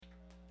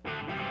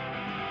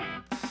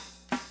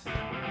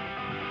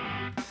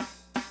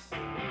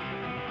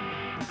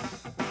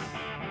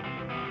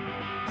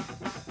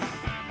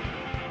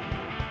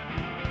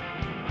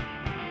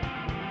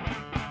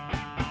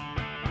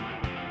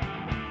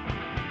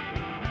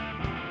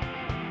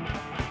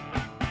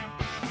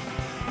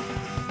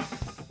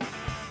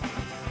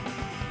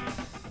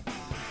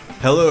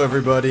Hello,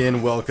 everybody,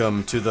 and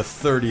welcome to the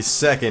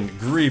 32nd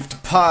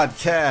Griefed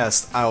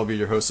Podcast. I will be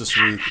your host this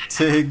week,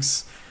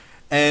 Tiggs.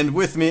 And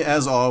with me,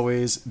 as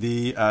always,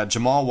 the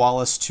Jamal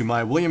Wallace to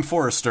my William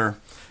Forrester,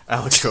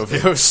 Alex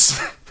Kovios.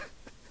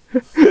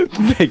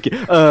 Thank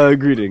you.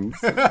 Greetings.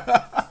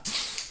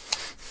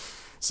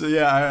 So,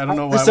 yeah, I don't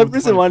know why. For some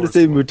reason, I wanted to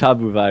say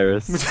Mutabu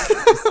virus.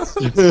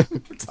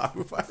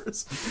 Mutabu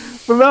virus.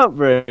 From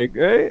Outbreak,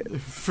 right?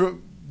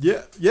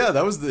 Yeah,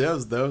 that was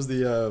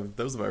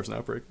the virus in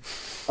Outbreak.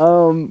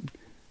 I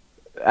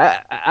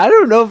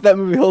don't know if that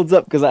movie holds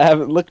up because I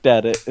haven't looked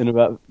at it in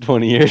about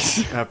 20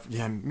 years.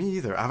 Yeah, me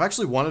either. I've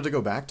actually wanted to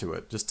go back to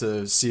it just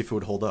to see if it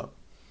would hold up.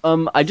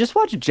 I just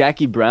watched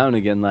Jackie Brown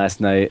again last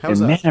night, How's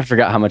and that? man, I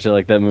forgot how much I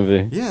like that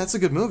movie. Yeah, it's a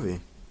good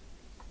movie.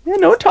 Yeah,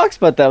 no one talks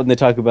about that when they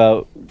talk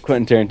about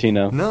Quentin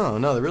Tarantino. No,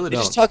 they really They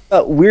don't. just talk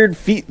about weird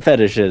feet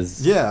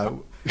fetishes. Yeah,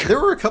 there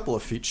were a couple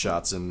of feet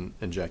shots in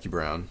Jackie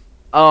Brown.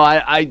 Oh,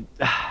 I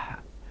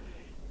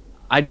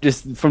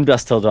just From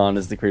Dusk Till Dawn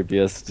is the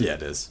creepiest. Yeah,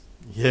 it is.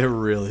 Yeah, it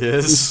really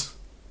is.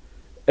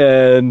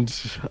 And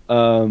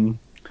was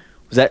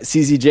that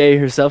CZJ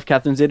herself,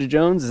 Catherine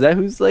Zeta-Jones? Is that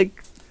who's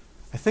like?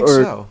 I think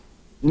so.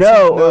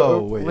 No,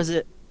 No, wait. Was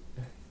it?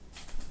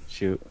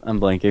 Shoot,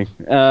 I'm blanking.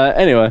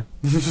 Anyway,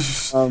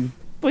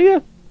 but yeah.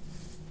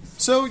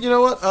 So, you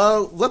know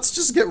what? Let's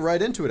just get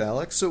right into it,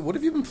 Alex. So, what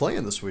have you been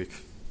playing this week?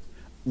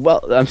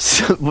 Well,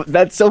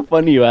 that's so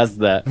funny you asked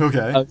that. Okay.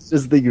 I was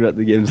just thinking about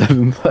the games I've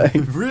been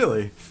playing.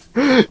 Really?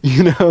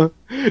 You know,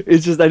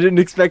 it's just I didn't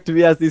expect to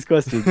be asked these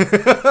questions.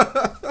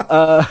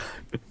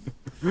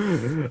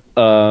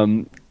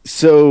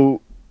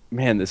 So,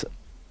 man, this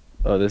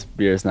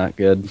beer is not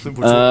good. Wait,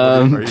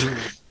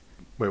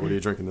 what are you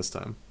drinking this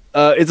time?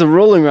 It's a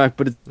Rolling Rock,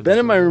 but it's been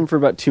in my room for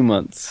about 2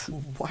 months.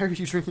 Why are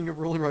you drinking a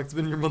Rolling Rock? It's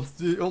been in your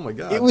month. Oh my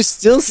god. It was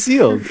still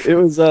sealed. It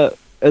was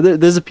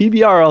there's a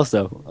PBR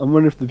also. I'm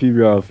wondering if the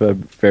PBR will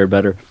fare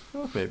better.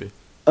 Oh, maybe.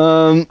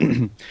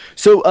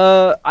 So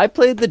I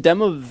played the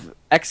demo of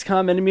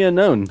XCOM Enemy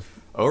Unknown.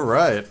 All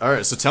right.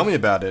 So tell me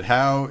about it.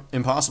 How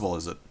impossible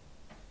is it?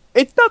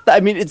 It's not that.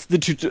 I mean, it's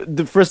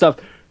the first off.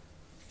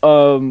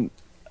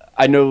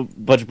 I know a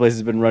bunch of places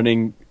have been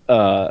running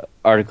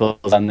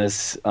articles on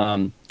this,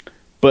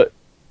 but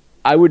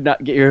I would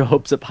not get your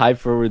hopes up high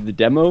for the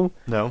demo.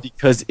 No.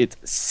 Because it's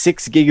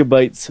 6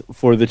 gigabytes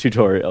for the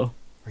tutorial.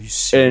 Are you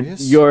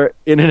serious? And you're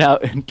in and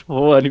out in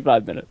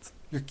 25 minutes.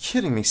 You're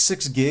kidding me.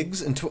 6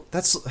 gigs?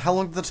 That's how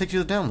long did that take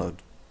you to download?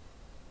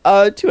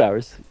 2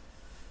 hours.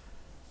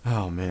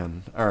 Oh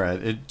man! All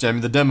right. I mean,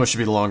 the demo should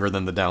be longer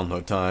than the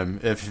download time,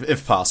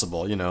 if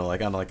possible. You know,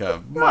 like on like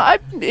a. No,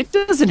 it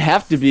doesn't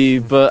have to be,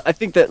 but I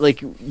think that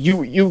like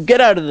you get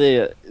out of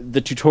the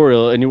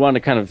tutorial and you want to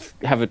kind of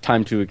have a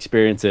time to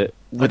experience it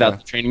without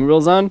the training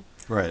wheels on.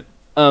 Right.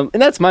 And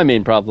that's my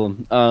main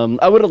problem.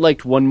 I would have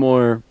liked one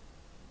more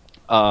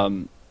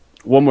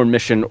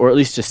mission, or at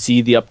least to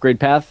see the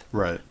upgrade path.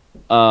 Right.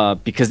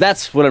 Because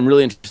that's what I'm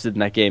really interested in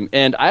that game.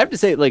 And I have to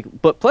say,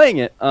 but playing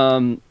it,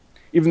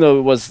 even though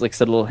it was, like I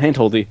said, a little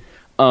handholdy,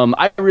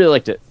 I really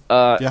liked it.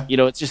 Yeah. You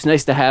know, it's just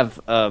nice to have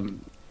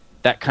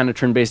that kind of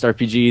turn-based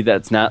RPG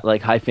that's not,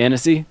 like, high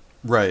fantasy.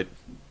 Right.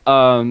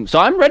 So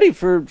I'm ready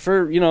for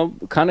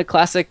kind of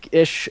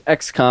classic-ish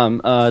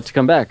XCOM to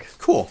come back.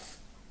 Cool.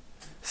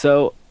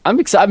 So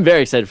I'm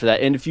very excited for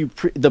that. And if you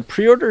the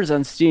pre-orders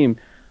on Steam,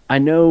 I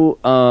know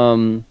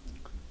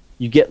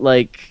you get,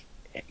 like,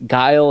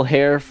 Guile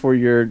hair for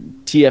your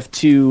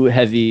TF2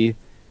 heavy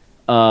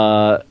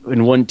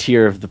in one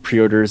tier of the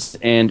pre-orders,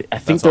 and I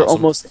think they're awesome.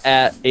 almost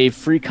at a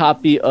free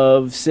copy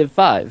of Civ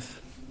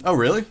 5. Oh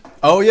really?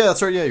 Oh yeah,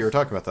 that's right. Yeah, you were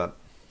talking about that.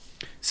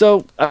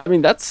 So I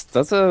mean that's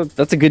a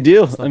good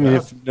deal. I mean,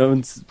 bad. if no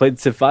one's played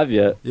Civ 5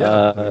 yet,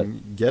 Yeah. I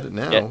mean, get it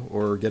now, yeah.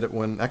 or get it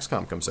when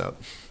XCOM comes out.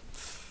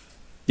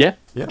 yeah.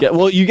 Yeah.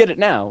 Well, you get it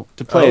now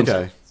to play Oh,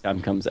 okay. until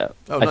XCOM comes out.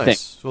 Oh, I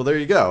nice. think. Well, there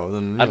you go.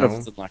 Then I don't know if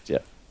it's unlocked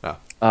yet. Oh.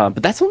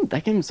 But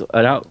that game's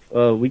out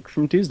a week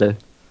from Tuesday.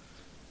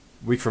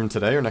 Week from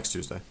today or next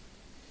Tuesday?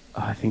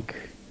 I think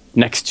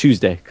next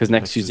Tuesday, because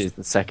next Tuesday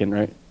Tuesday. is the 2nd,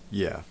 right?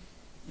 Yeah.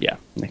 Yeah,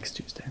 next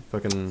Tuesday.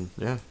 Fucking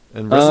yeah.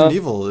 And Resident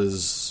Evil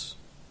is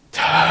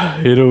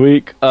In a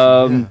week.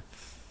 Yeah,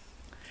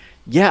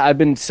 I've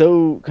been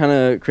so kind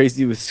of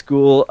crazy with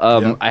school.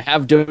 Yeah. I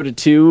have Dota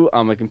 2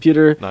 on my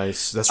computer.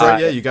 nice. That's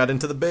right. Yeah, you got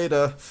into the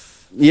beta.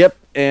 Yep,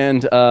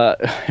 and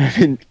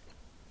it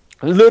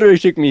literally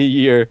took me a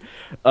year.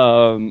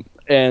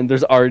 And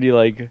there's already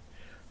like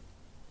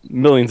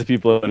millions of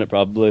people in it,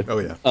 probably. Oh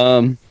yeah.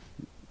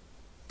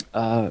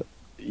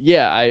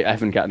 Yeah, I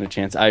haven't gotten a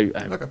chance.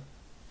 Okay.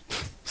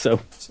 So.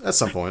 At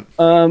some point.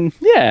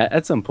 Yeah,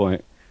 at some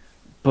point.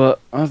 But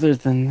other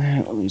than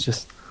that, let me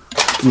just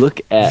look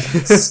at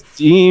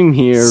Steam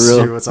here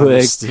See real what's on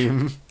quick.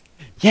 Steam.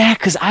 Yeah,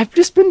 because I've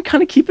just been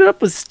kind of keeping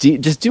up with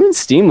Steam, just doing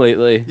Steam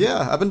lately.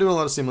 Yeah, I've been doing a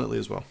lot of Steam lately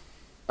as well.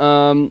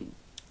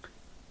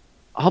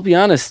 I'll be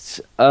honest,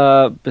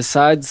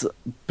 besides a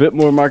bit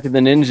more Market the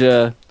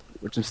Ninja,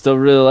 which I'm still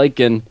really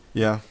liking,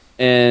 Yeah.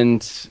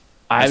 and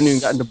I haven't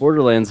even gotten to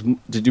Borderlands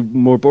to do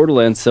more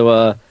Borderlands,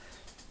 so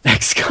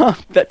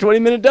XCOM, that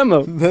 20-minute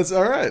demo. That's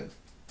all right.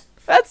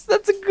 That's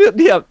a good,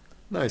 yeah.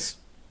 Nice.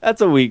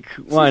 That's a week.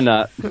 Why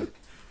not?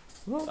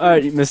 All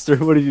right, mister,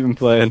 what have you been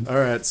playing? All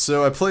right,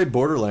 so I played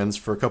Borderlands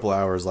for a couple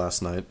hours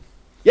last night.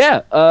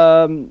 Yeah,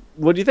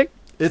 what do you think?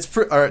 It's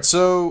all right.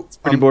 So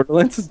Pretty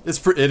Borderlands?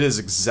 it is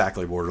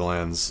exactly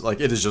Borderlands.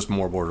 Like, it is just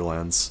more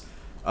Borderlands.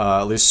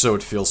 At least so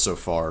it feels so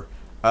far.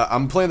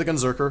 I'm playing the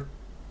Gunzerker.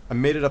 I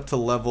made it up to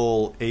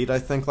level 8, I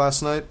think,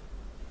 last night.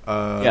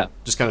 Yeah.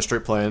 Just kind of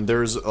straight playing.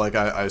 There's, like,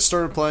 I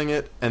started playing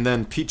it, and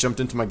then Pete jumped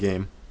into my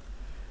game.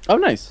 Oh,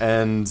 nice.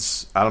 And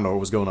I don't know what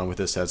was going on with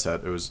this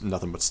headset. It was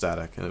nothing but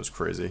static, and it was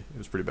crazy. It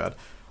was pretty bad.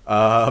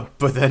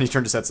 But then he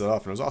turned his headset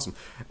off, and it was awesome.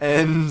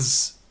 And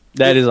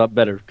that is up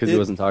better, because he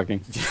wasn't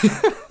talking.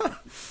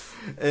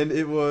 And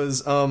it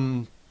was,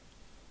 that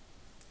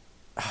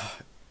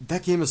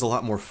game is a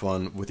lot more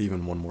fun with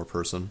even one more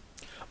person.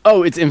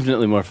 Oh, it's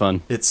infinitely more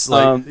fun. It's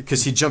like,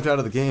 because he jumped out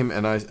of the game,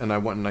 and I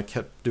went and I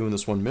kept doing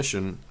this one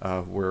mission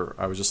where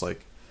I was just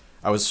like,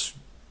 I was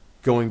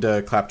going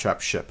to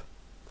Claptrap ship.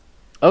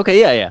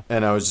 Okay, yeah.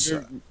 And I was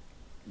just...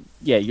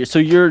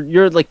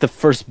 You're like the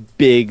first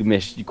big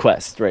mission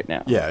quest right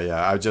now.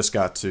 Yeah, I just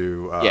got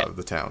to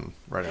the town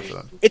right after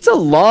that. It's a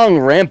long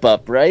ramp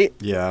up, right?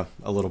 Yeah,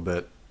 a little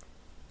bit.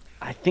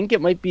 I think it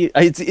might be.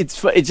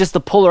 It's just the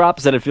polar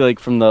opposite. I feel like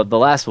from the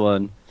last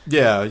one.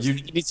 Yeah,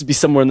 It needs to be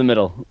somewhere in the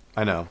middle.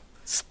 I know.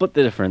 Split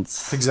the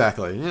difference.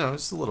 Exactly.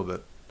 Just a little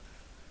bit.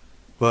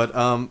 But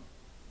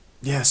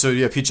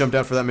Pete jumped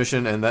out for that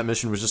mission, and that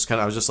mission was just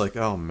I was just like,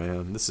 oh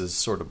man, this is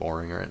sort of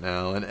boring right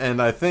now.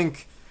 And I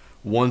think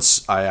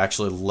once I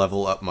actually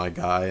level up my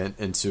guy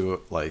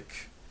into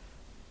like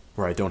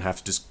where I don't have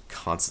to just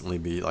constantly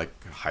be like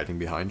hiding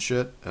behind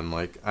shit, and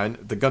like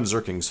the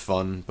Gunzerking's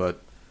fun,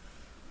 but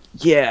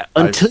yeah,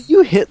 until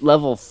you hit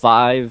level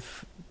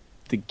 5,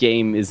 the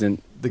game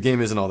isn't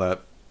all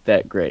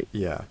that great.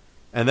 Yeah.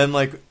 And then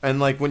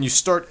when you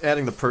start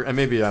adding the and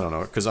maybe I don't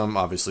know, because I'm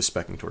obviously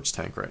speccing towards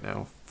tank right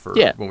now for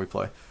when we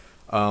play,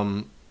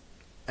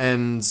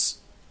 and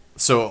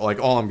so like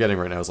all I'm getting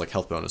right now is like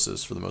health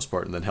bonuses for the most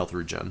part, and then health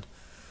regen,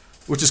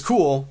 which is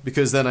cool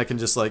because then I can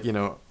just like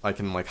I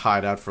can like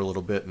hide out for a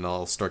little bit and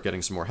I'll start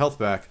getting some more health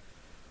back.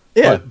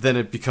 Yeah. But then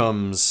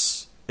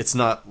it's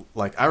not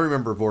like I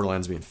remember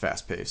Borderlands being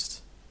fast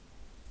paced.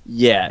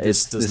 Yeah,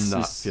 this does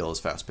not feel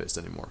as fast paced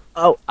anymore.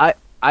 Oh, I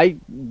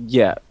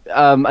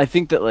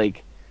think that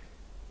like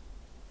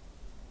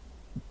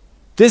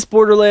this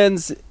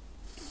Borderlands,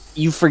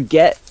 you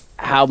forget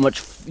how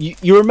much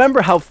you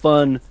remember how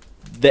fun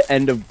the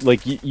end of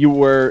like you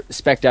were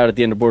specced out at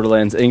the end of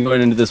Borderlands and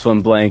going into this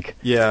one blank.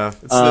 Yeah,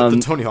 it's the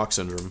Tony Hawk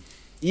syndrome.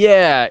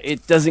 Yeah,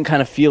 it doesn't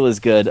kind of feel as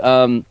good.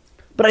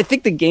 But I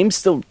think the game's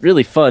still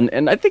really fun,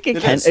 and I think it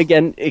can.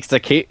 Again, it's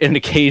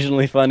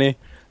occasionally funny.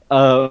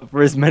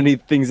 For as many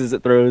things as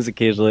it throws,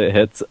 occasionally it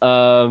hits.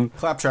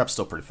 Claptrap's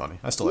still pretty funny.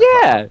 I still like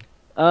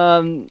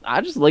Claptrap.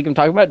 I just like him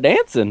talking about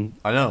dancing.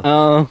 I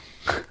know.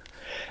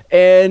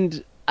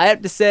 And I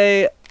have to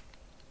say,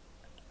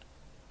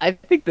 I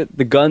think that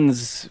the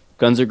guns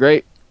are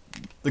great.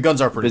 The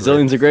guns are pretty great.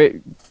 Bazillions are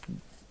great.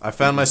 I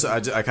found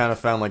myself. I kind of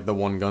found like the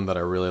one gun that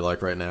I really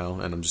like right now,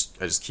 and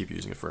I just keep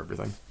using it for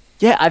everything.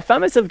 Yeah, I found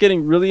myself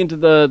getting really into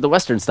the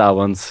Western style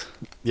ones.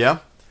 Yeah,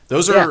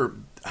 those are.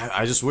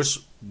 I just wish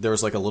there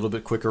was like a little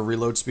bit quicker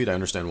reload speed. I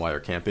understand why there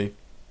can't be,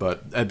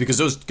 but because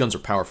those guns are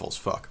powerful as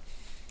fuck.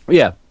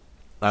 Yeah,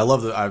 I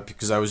love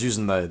because I was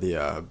using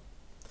the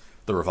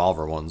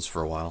revolver ones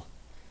for a while.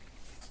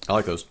 I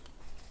like those.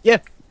 Yeah,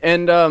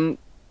 and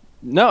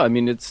no, I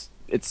mean it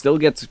still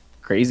gets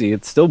crazy.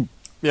 It's still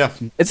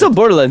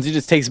Borderlands. It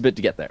just takes a bit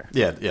to get there.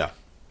 Yeah.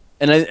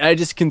 And I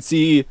just can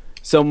see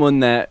someone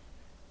that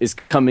is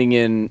coming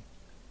in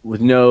with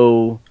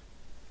no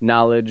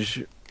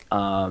knowledge,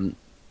 and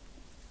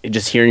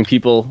just hearing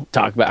people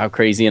talk about how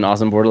crazy and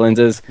awesome Borderlands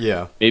is.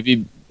 Yeah.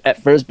 Maybe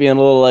at first being a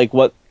little like,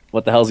 what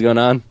the hell's going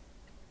on?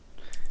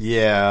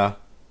 Yeah.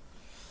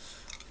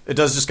 It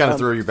does just kind of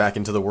throw you back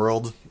into the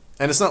world.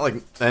 And it's not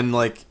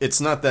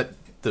it's not that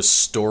the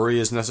story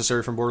is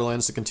necessary from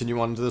Borderlands to continue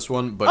on into this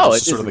one, but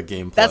just sort of the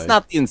gameplay. That's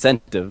not the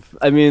incentive.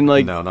 I mean,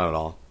 like... No, not at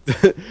all.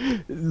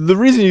 The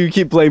reason you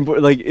keep playing,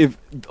 if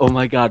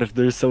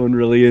there's someone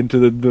really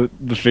into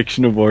the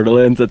fiction of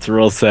Borderlands, that's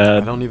real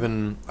sad. I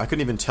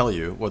couldn't even tell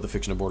you what the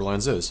fiction of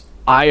Borderlands is.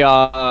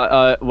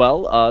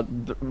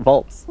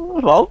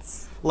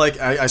 Vaults. Like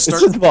I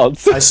start, it's just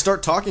vaults. I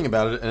start talking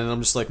about it, and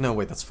I'm just like, no,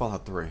 wait, that's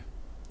Fallout 3.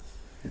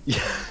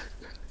 Yeah.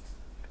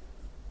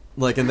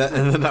 Like and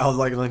then I was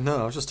like, no,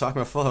 I was just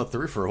talking about Fallout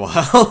 3 for a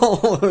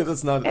while.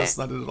 That's not it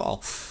at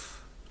all.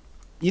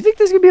 You think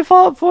there's gonna be a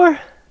Fallout 4?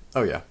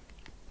 Oh yeah.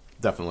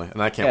 Definitely,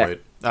 and I can't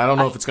wait. I don't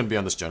know if it's going to be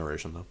on this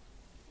generation, though.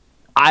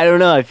 I don't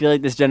know. I feel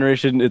like this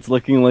generation, it's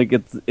looking like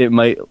it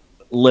might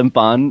limp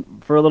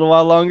on for a little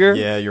while longer.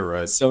 Yeah, you're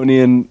right.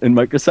 Sony and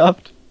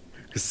Microsoft.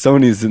 Because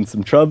Sony's in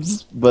some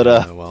trubs, but...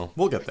 Yeah, well,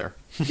 we'll get there.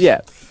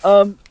 Yeah.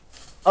 The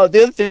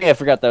other thing I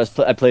forgot that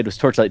I played was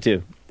Torchlight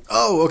 2.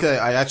 Oh, okay.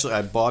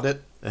 I bought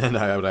it, and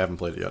I haven't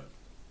played it yet.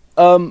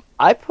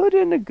 I put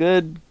in a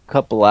good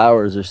couple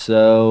hours or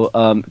so,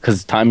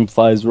 because time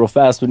flies real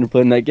fast when you're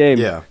playing that game.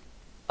 Yeah.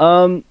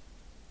 And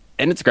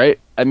it's great.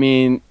 I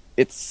mean,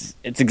 it's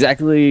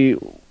exactly,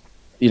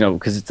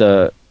 because it's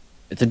a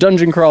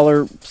dungeon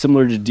crawler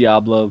similar to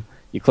Diablo.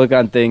 You click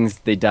on things,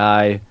 they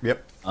die.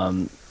 Yep.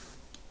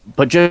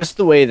 But just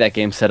the way that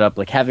game's set up,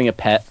 like having a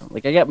pet,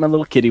 like I got my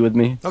little kitty with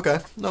me, Okay.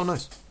 No,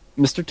 nice.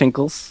 Mr.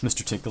 Tinkles.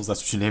 Mr. Tinkles,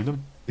 that's what you named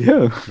him?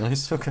 Yeah,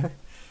 Nice, okay.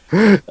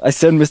 I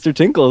send Mr.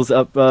 Tinkles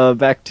up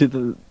back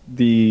to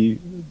the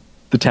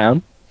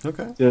town,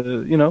 Okay.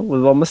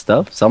 with all my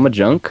stuff, some my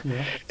junk.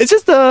 Yeah. It's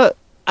just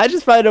I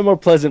just find it a more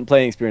pleasant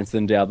playing experience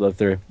than Diablo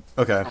 3.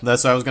 Okay,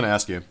 that's what I was going to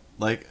ask you.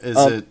 Like, is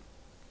it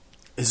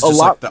just lot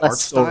like the less art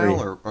story.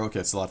 style? Or okay,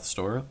 it's a lot of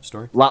story?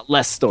 A lot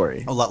less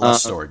story. A lot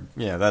less story.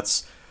 Yeah,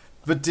 that's...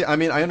 But, I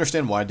mean, I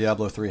understand why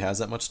Diablo 3 has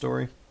that much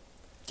story.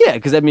 Yeah,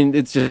 because I mean,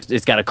 it's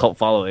got a cult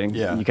following.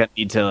 Yeah. You kind of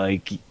need to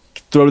like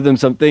throw them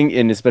something,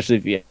 and especially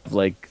if you have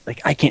like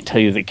I can't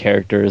tell you the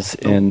characters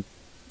in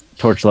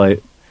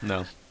Torchlight.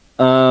 No.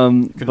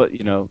 But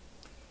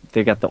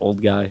they got the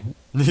old guy.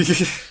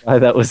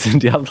 That was in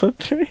Diablo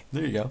 3.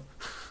 There you go.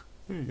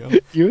 There you go.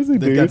 He was a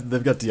dude.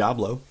 They've got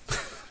Diablo.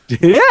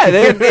 Yeah,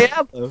 they have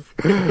Diablo.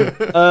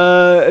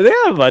 They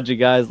have a bunch of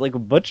guys like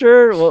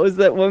Butcher. What was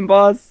that one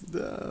boss?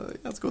 Yeah,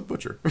 let's go with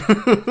Butcher.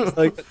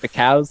 Like the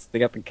cows. They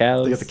got the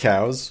cows. They got the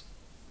cows.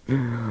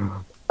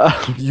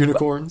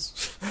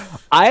 Unicorns.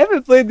 I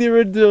haven't played the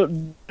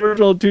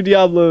original two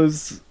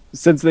Diablos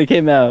since they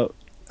came out.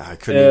 I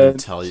couldn't even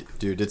tell you.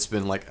 Dude, it's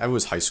been like... I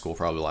was high school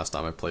probably last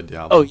time I played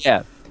Diablo. Oh,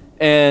 yeah.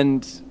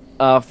 And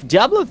for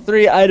Diablo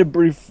 3, I had a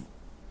brief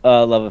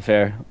love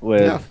affair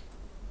with... Yeah.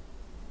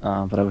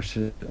 But I wish...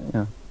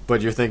 Yeah.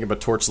 But you're thinking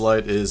about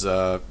Torchlight is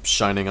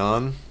shining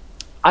on?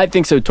 I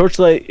think so.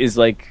 Torchlight is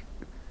like...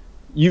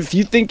 If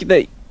you think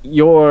that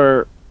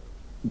you're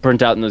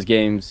burnt out in those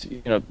games,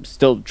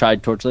 still try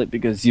Torchlight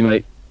because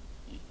you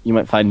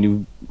might find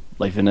new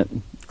life in it.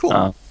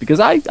 Cool. Because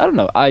I don't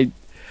know.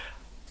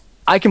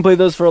 I can play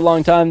those for a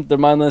long time. They're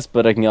mindless,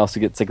 but I can also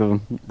get sick of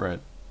them. Right.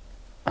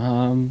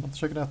 Let's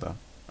check it out, though.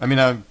 I mean,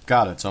 I've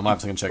got it, so I'm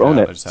obviously going to check own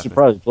it out. it. I just have Should to...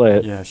 probably play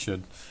it. Yeah, I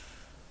should.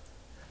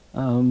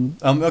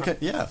 Okay,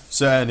 yeah.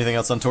 So anything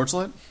else on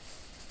Torchlight?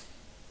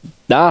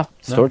 Nah,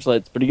 No?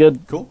 Torchlight's pretty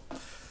good. Cool.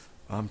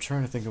 I'm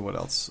trying to think of what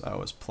else I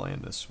was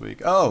playing this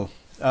week. Oh,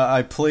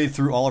 I played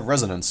through all of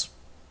Resonance.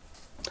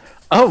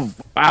 Oh,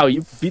 wow,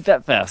 you beat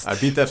that fast. I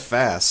beat that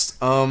fast.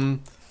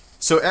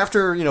 So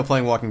after,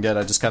 playing Walking Dead,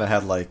 I just kind of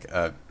had, like,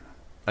 a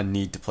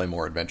need to play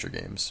more adventure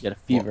games. You got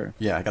a fever. Well,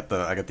 yeah, I got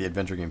the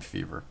adventure game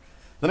fever.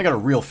 Then I got a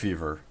real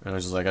fever, and I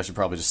was just like, I should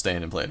probably just stay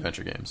in and play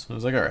adventure games. I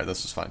was like, all right,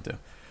 this is fine, too.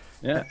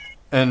 Yeah.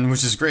 And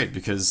which is great,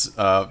 because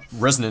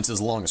Resonance is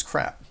long as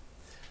crap.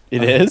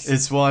 It is?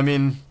 It's, well, I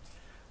mean...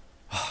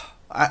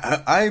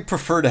 I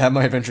prefer to have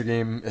my adventure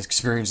game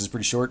experiences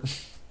pretty short.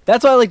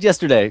 That's what I liked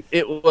yesterday.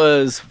 It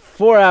was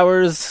 4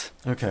 hours.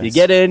 Okay. You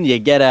get in, you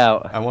get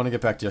out. I want to get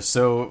back to you.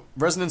 So,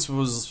 Resonance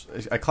was...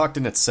 I clocked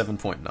in at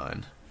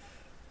 7.9.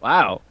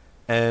 Wow.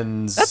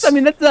 And... That's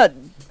not...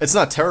 It's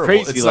not terrible.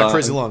 Crazy it's long. not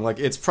crazy long. Like,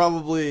 it's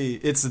probably...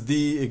 It's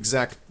the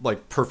exact,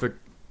 like, perfect,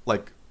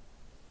 like,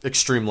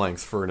 extreme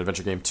length for an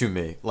adventure game to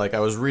me. Like,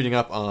 I was reading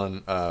up on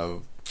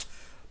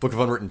Book of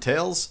Unwritten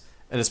Tales,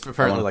 and it's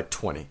apparently, like,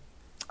 20.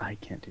 I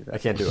can't do that. I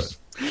can't do it.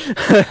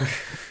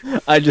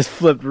 I just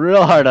flipped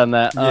real hard on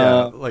that.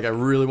 Yeah, like I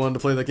really wanted to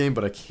play that game,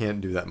 but I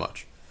can't do that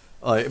much.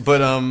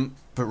 But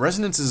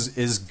Resonance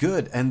is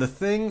good, and the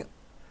thing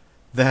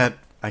that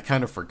I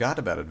kind of forgot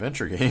about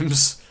adventure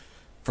games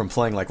from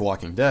playing like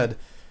Walking Dead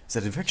is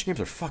that adventure games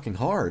are fucking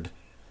hard.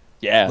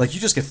 Yeah. Like you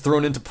just get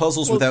thrown into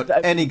puzzles without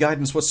any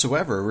guidance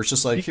whatsoever. Where it's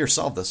just like, here,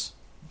 solve this.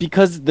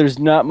 Because there's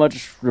not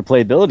much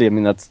replayability. I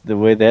mean, that's the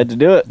way they had to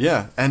do it.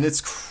 Yeah, and it's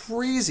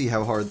crazy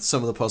how hard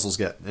some of the puzzles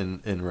get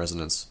in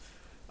Resonance.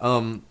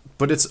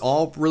 But it's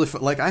all really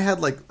fun. Like I had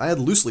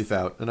Loose Leaf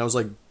out, and I was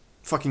like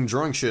fucking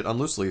drawing shit on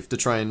Loose Leaf to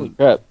try and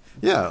Crap.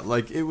 yeah,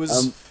 like it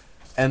was,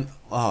 and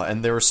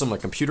there were some like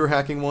computer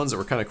hacking ones that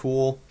were kind of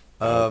cool.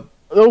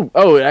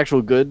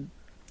 Actual good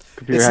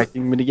computer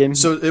hacking minigame.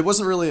 So it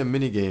wasn't really a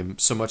mini game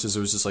so much as it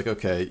was just like,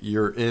 okay,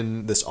 you're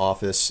in this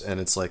office, and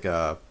it's like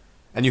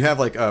and you have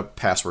like a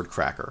password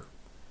cracker,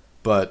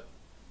 but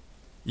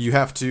you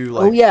have to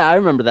like. Oh yeah, I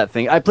remember that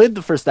thing. I played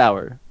the first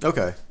hour.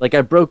 Okay. Like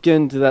I broke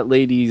into that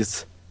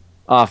lady's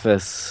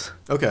office.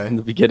 Okay. In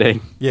the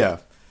beginning. Yeah.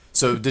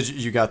 So did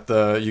you got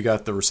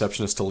the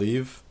receptionist to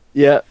leave?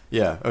 Yeah.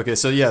 Yeah. Okay.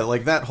 So yeah,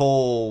 like that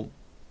whole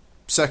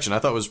section I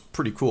thought was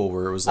pretty cool.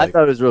 Where it was like I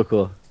thought it was real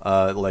cool.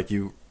 Like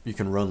you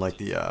can run like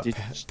the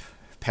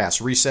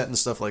pass reset and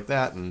stuff like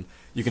that, and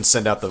you can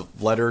send out the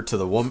letter to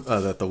the woman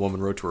that the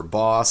woman wrote to her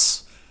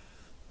boss.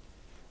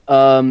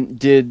 I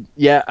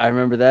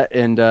remember that.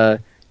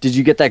 And did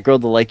you get that girl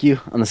to like you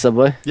on the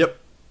subway? Yep.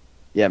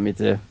 Yeah, me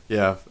too.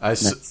 Yeah,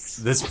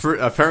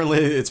 apparently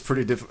it's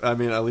pretty I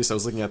mean, at least I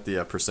was looking at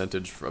the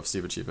percentage of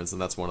Steam achievements,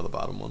 and that's one of the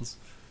bottom ones.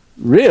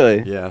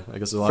 Really? Yeah, I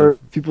guess a lot for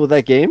of people with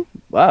that game.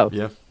 Wow.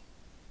 Yeah.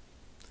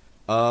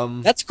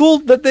 That's cool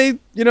that they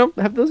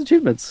have those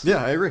achievements.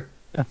 Yeah, I agree.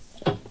 Yeah.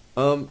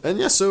 And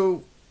yeah,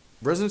 so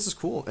Resonance is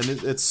cool, and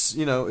it's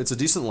it's a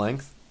decent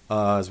length,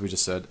 as we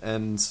just said,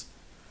 and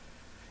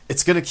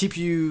it's gonna keep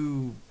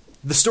you.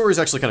 The story is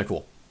actually kind of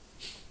cool,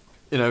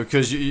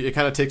 because it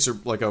kind of takes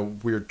like a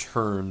weird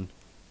turn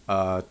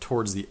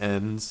towards the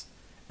end,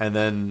 and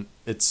then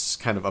it's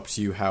kind of up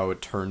to you how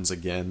it turns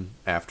again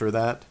after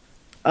that.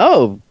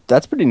 Oh,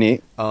 that's pretty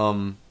neat.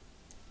 And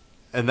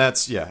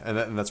that's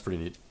and that's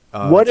pretty neat.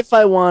 What if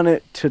I want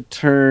it to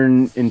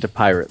turn into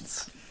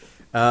pirates?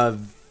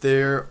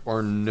 There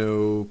are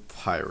no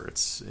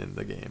pirates in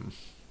the game.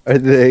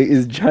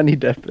 Is Johnny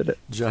Depp in it?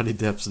 Johnny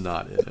Depp's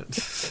not in it.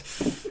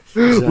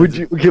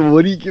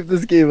 What do you give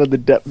this game on the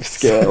Depp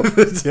scale?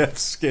 The Depp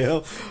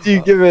scale. Do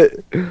you give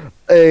it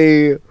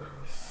a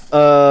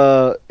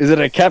is it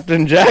a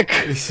Captain Jack?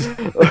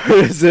 Or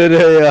is it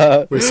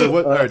a wait, so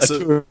what? All right, so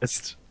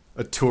tourist?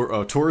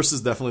 Tourist is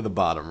definitely the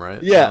bottom,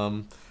 right?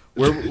 Yeah.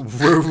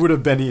 Where would a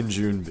Benny and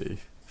June be?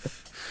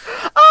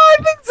 I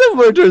think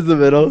somewhere towards the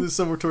middle.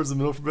 Somewhere towards the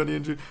middle for Benny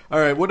and June. All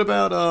right. What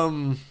about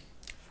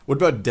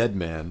Dead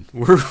Man?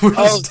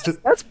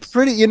 That's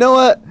pretty. You know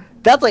what?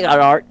 That's like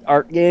an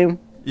art game.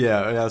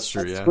 Yeah, that's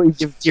true. That's yeah. what you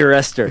give Dear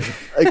Esther.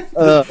 I give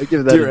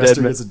that Dear a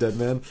Esther Dead Man. gets a Dead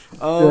Man.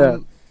 Yeah.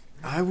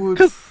 I would.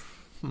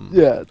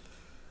 Yeah.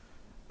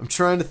 I'm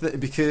trying to think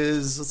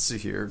because let's see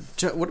here.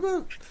 What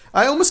about?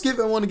 I want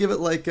to give it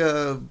like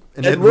an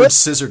Edward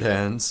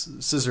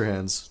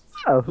Scissorhands.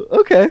 Oh,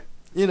 okay.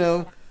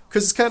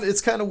 Because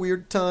it's kind of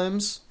weird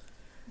times,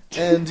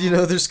 and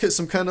there's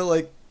some kind of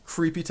like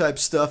creepy type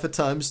stuff at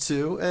times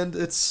too, and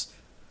it's.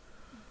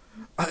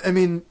 I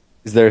mean.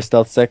 Is there a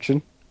stealth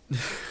section?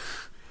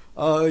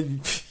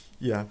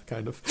 Yeah,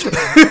 kind of.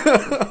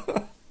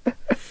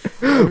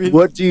 I mean,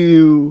 what do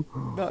you?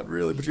 Not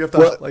really, but you have to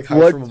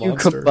hide from a monster. What do you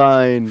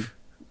combine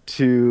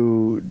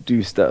to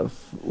do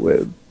stuff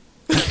with?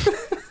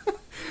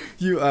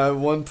 At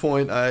one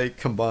point I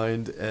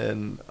combined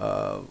an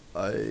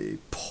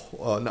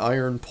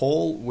iron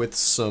pole with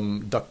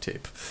some duct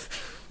tape.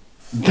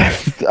 All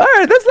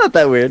right, that's not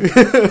that weird.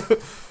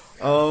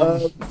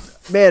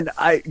 Man,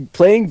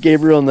 playing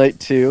Gabriel Knight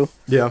 2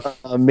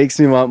 makes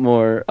me want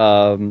more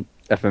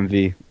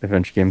FMV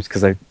adventure games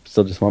because I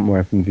still just want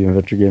more FMV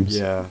adventure games.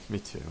 Yeah, me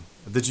too.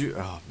 Did you?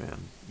 Oh man,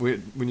 we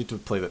need to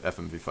play that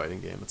FMV fighting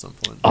game at some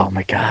point. Oh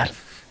my god.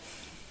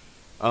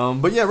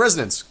 But yeah,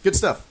 Resonance, good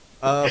stuff.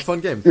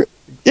 Fun game.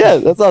 Yeah,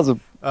 that's awesome.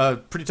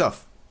 Pretty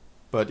tough,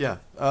 but yeah.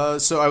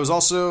 So I was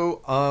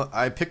also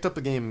I picked up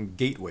the game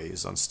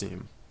Gateways on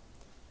Steam.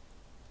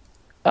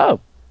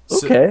 Oh,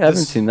 okay. I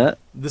haven't seen that.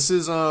 This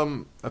is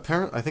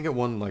apparent. I think it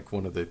won like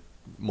one of the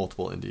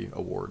multiple indie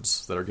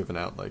awards that are given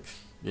out. Like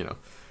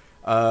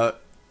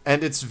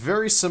and it's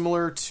very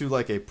similar to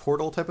like a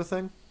Portal type of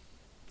thing.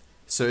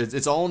 So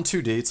it's all in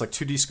 2D. It's like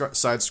 2D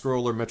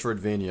side-scroller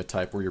Metroidvania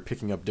type where you're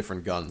picking up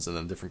different guns, and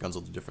then different guns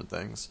will do different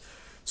things.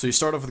 So you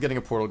start off with getting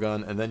a portal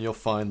gun, and then you'll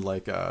find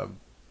like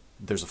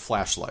there's a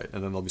flashlight,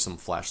 and then there'll be some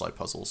flashlight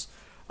puzzles.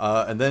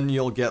 And then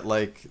you'll get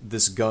like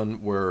this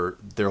gun where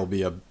there'll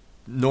be a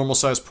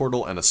normal-sized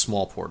portal and a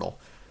small portal.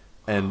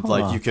 And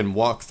like you can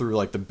walk through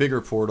like the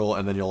bigger portal,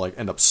 and then you'll like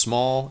end up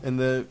small in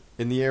the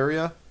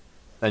area.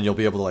 And you'll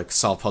be able to like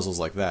solve puzzles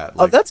like that.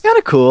 Like, that's kind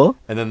of cool.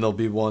 And then there'll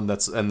be one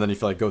and then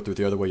if you like go through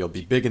the other way, you'll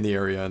be big in the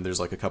area, and there's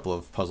like a couple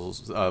of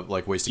puzzles,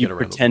 like ways to get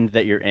around. You pretend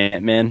that you're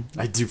Ant-Man.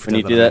 I do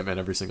pretend that I'm Ant-Man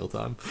every single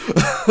time.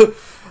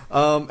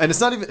 And it's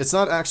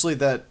not actually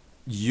that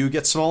you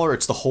get smaller;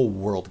 it's the whole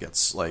world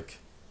gets like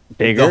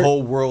bigger. The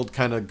whole world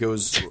kind of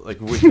goes like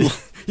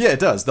yeah, it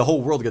does. The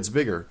whole world gets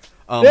bigger.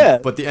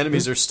 But the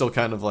enemies are still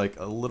kind of like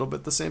a little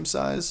bit the same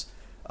size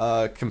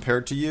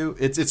compared to you.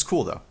 It's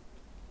cool though,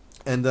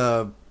 and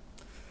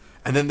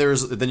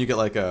then you get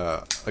like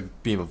a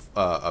beam of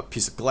a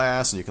piece of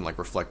glass, and you can like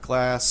reflect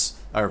glass,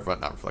 or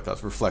not reflect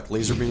glass, reflect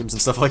laser beams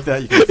and stuff like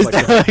that. You can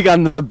reflect like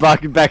on the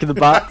back of the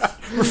box.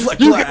 Reflect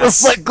you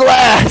glass. Can reflect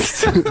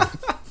glass.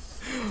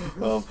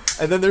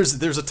 And then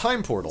there's a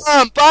time portal.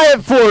 Buy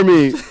it for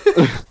me.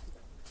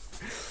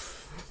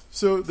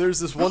 So there's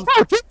this one.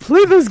 I can't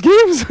play those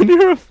games when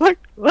you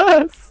reflect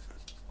glass.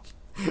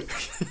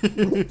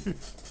 This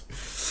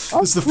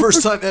is the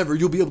first time ever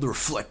you'll be able to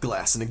reflect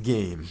glass in a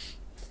game.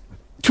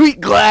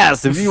 Tweet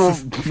glass if you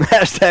want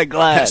hashtag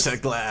glass.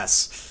 Hashtag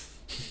glass.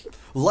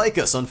 Like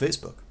us on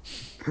Facebook.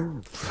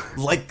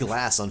 Like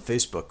glass on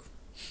Facebook.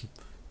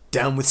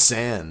 Down with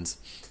sand.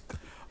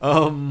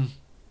 All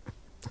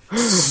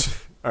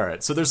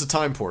right, so there's a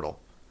time portal.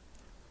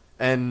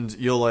 And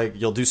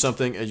you'll do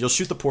something, and you'll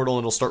shoot the portal,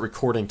 and it'll start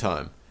recording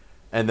time.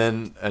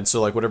 And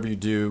so like whatever you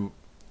do,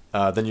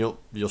 then you'll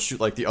shoot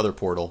like the other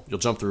portal. You'll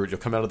jump through it, you'll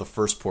come out of the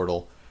first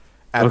portal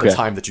at the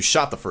time that you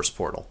shot the first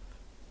portal.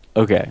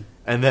 Okay.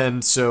 And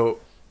then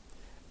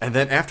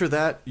after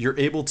that, you're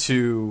able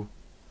to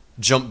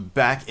jump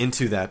back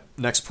into that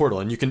next portal,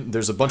 and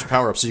there's a bunch of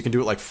power-ups, so you can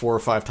do it like 4 or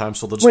 5 times,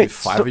 so there'll just be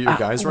 5 of your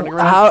guys running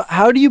around.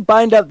 How do you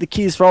bind up the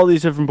keys for all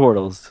these different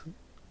portals?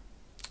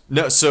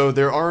 No, so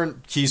there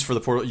aren't keys for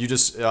the portal. You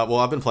just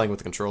I've been playing with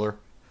the controller.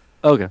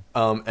 Okay.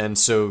 And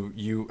so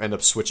you end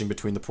up switching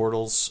between the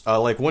portals.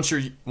 Like once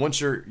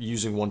you're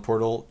using one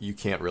portal, you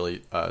can't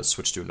really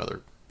switch to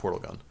another portal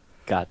gun.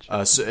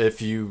 Gotcha. So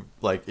if you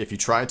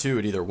try to,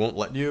 it either won't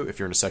let you if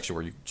you're in a section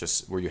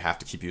where you have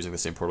to keep using the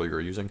same portal you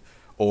were using,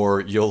 or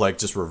you'll like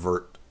just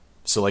revert.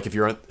 So like if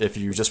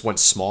you just went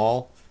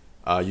small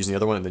using the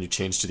other one and then you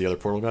change to the other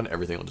portal gun,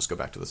 everything will just go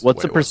back to this.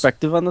 What's the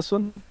perspective on this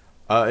one?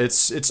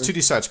 It's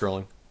 2D side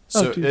scrolling.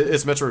 So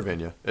it's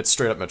Metroidvania. It's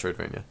straight up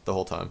Metroidvania the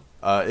whole time.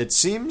 It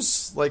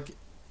seems like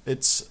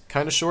it's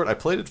kind of short. I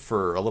played it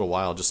for a little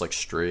while, just like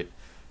straight,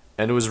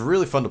 and it was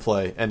really fun to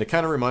play. And it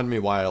kind of reminded me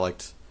why I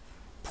liked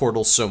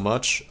Portal so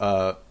much,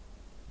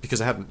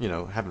 because I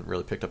haven't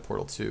really picked up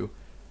Portal 2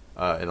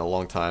 in a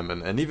long time,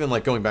 and even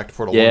like going back to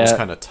Portal 1 was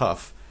kind of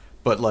tough.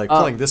 But like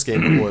playing this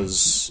game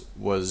was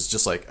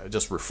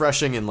just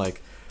refreshing, and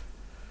like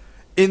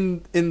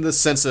in the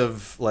sense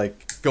of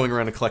like going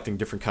around and collecting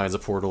different kinds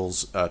of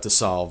portals to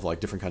solve like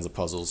different kinds of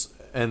puzzles,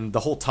 and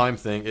the whole time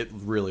thing, it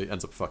really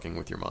ends up fucking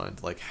with your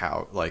mind, like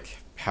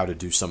how to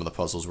do some of the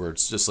puzzles where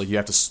it's just like you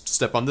have to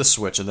step on this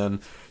switch and then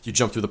you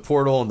jump through the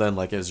portal, and then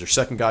like as your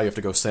second guy you have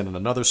to go stand on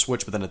another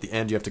switch, but then at the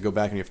end you have to go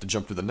back and you have to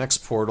jump through the next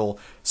portal,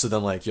 so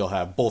then like you'll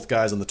have both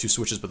guys on the two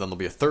switches, but then there'll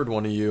be a third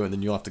one of you, and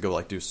then you'll have to go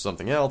like do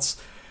something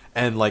else.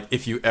 And like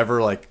if you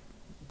ever like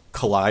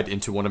collide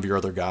into one of your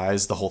other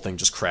guys, the whole thing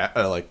just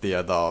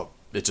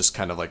it just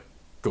kind of like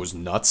goes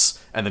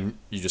nuts, and then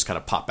you just kind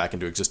of pop back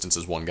into existence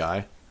as one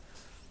guy.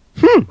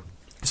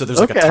 So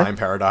there's like a time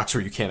paradox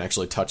where you can't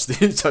actually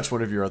touch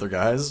one of your other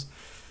guys.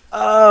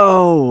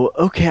 Oh,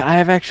 okay. I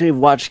have actually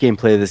watched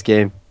gameplay of this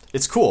game.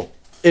 It's cool.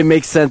 It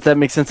makes sense. That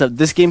makes sense.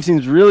 This game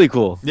seems really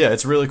cool. Yeah,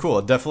 it's really cool.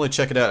 Definitely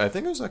check it out. I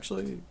think it was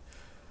actually.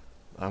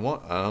 I'm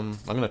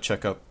gonna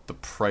check out the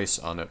price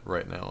on it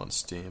right now on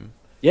Steam.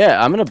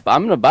 Yeah, I'm gonna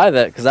buy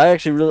that because I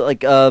actually really like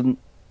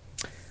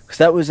because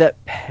that was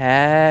at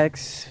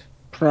PAX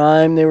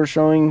Prime they were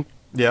showing.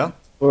 Yeah.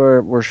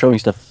 Or were showing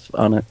stuff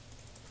on it.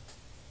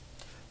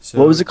 So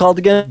what was it called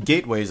again?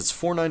 Gateways. It's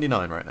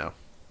 $4.99 right now.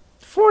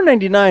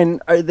 $4.99?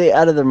 Are they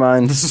out of their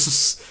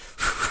minds?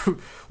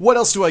 What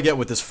else do I get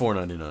with this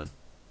 $4.99?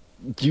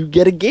 You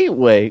get a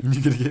gateway.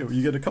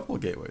 You get a couple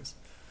of gateways.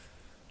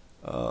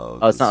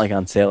 It's not like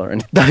on sale or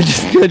anything. I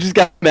just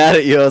got mad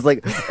at you. I was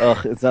like,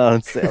 oh, it's not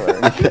on sale or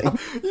anything.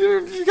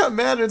 You got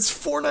mad and it's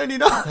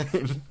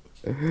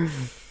 $4.99.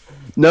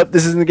 Nope,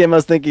 this isn't the game I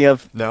was thinking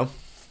of. No?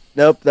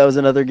 Nope, that was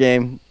another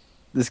game.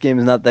 This game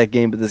is not that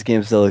game, but this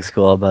game still looks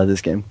cool. I'll buy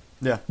this game.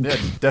 Yeah,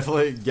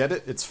 definitely get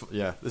it.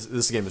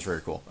 This game is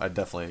very cool. I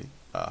definitely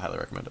highly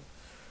recommend it.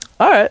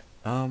 All right.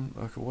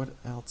 Okay, what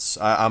else?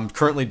 I'm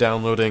currently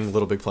downloading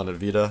Little Big Planet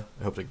Vita.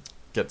 I hope to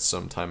get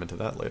some time into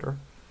that later.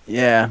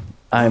 Yeah,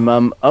 I'm.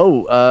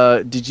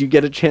 Did you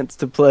get a chance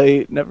to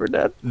play Never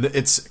Dead?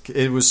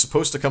 It was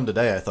supposed to come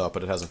today, I thought,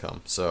 but it hasn't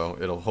come. So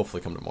it'll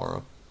hopefully come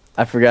tomorrow.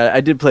 I forgot.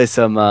 I did play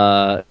some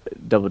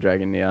Double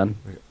Dragon Neon.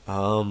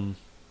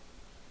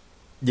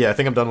 Yeah, I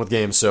think I'm done with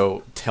games.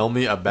 So tell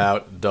me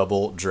about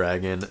Double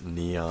Dragon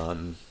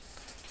Neon.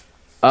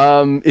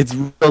 It's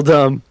real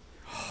dumb.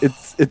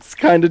 It's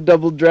kind of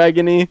Double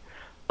Dragon-y.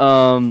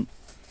 Kind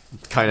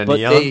of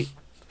neon.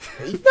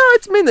 No,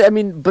 it's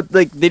mainly. But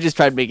like they just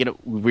tried making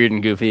it weird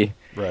and goofy.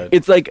 Right.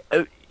 It's like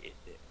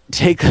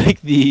take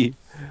like the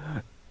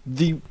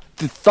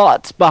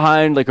thoughts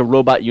behind like a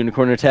robot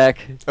unicorn attack.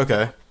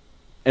 Okay.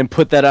 And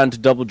put that onto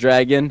Double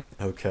Dragon.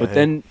 Okay. But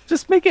then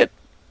just make it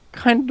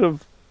kind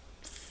of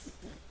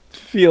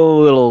feel a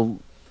little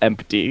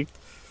empty.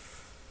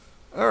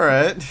 All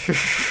right.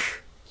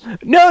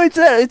 No,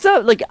 it's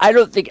not like I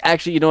don't think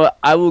actually. You know what?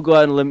 I will go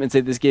out on a limb and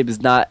say this game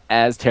is not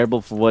as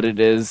terrible for what it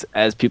is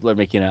as people are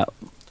making out.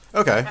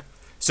 Okay.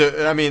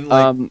 So I mean,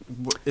 like,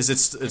 is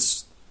it?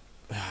 It's.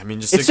 I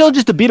mean, just it's still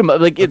just a beat 'em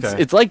up. Like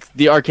it's like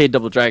the arcade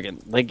Double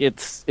Dragon. Like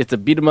it's a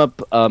beat 'em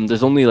up.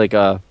 There's only like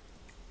a.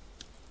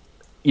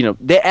 You know,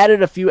 they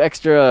added a few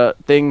extra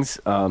things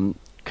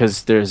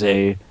because there's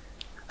a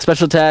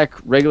special attack,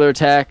 regular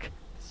attack,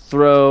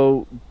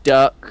 throw,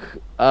 duck,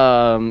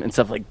 and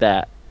stuff like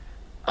that.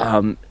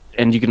 And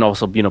you can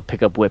also,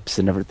 pick up whips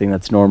and everything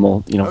that's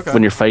normal,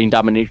 when you're fighting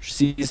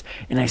dominatrices.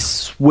 And I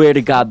swear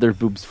to God, their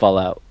boobs fall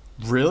out.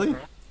 Really?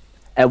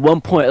 At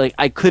one point, like,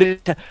 I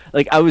couldn't,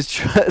 like, I was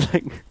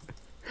trying,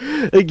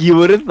 like, you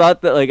would have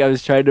thought that, like, I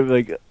was trying to,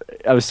 like,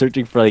 I was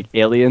searching for, like,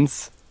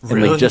 aliens. And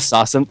like just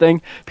saw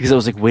something because I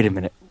was like, wait a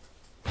minute,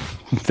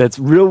 that's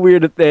real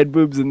weird if they had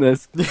boobs in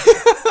this.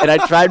 And I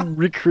tried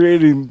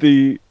recreating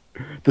the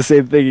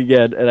same thing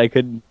again, and I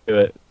couldn't do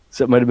it.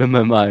 So it might have been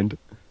my mind.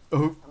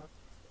 Oh,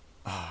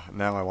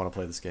 now I want to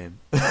play this game.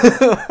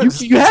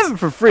 You have it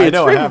for free. It's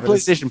free for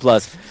PlayStation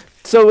Plus.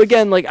 So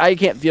again, like I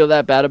can't feel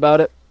that bad about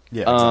it.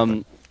 Yeah.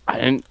 Exactly. I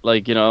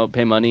didn't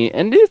pay money,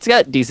 and it's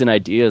got decent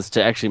ideas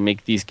to actually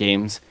make these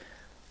games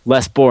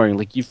less boring.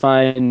 Like you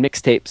find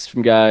mixtapes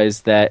from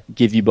guys that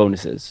give you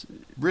bonuses.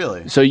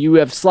 Really? So you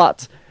have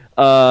slots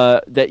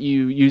that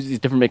you use these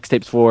different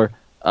mixtapes for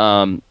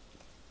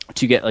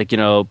to get like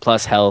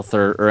plus health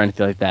or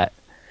anything like that.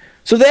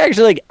 So they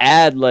actually like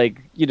add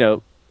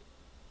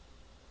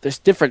there's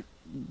different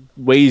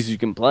ways you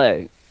can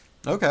play.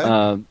 Okay.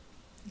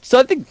 So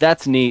I think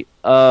that's neat.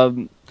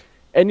 And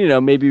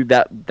maybe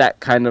that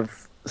kind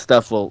of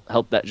stuff will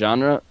help that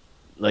genre,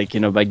 like,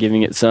 by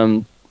giving it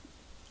some,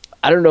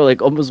 I don't know,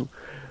 like almost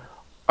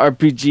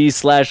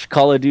RPG /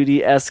 Call of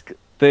Duty esque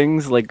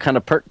things, like kind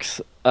of perks.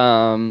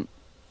 And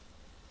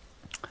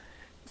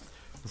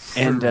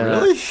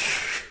Really?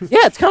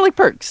 yeah, it's kind of like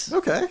perks.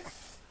 Okay.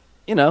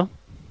 You know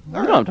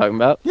what I'm talking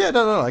about. Yeah,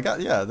 no,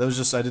 that was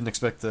just, I didn't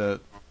expect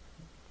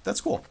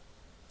that's cool.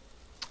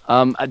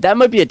 That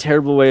might be a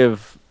terrible way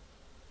of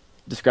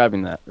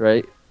describing that,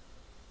 right?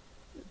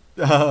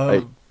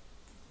 I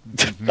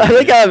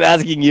think I'm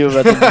asking you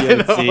about the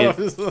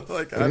DMC.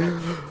 Like, I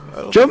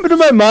don't Jump into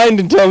my mind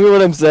and tell me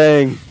what I'm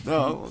saying.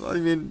 No, I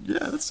mean, yeah,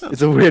 that sounds.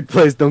 It's a weird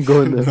place. Don't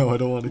go in there. No, I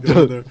don't want to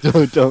go in there.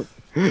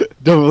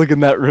 Don't look in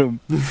that room.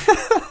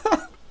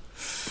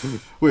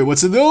 Wait,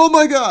 what's in there? Oh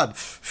my god!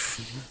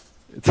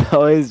 It's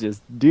always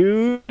just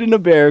dude in a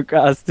bear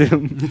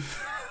costume.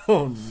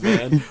 Oh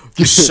man,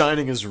 The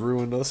Shining has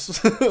ruined us.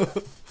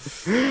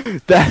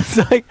 That's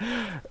like,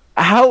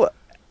 how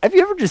have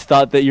you ever just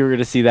thought that you were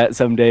gonna see that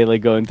someday,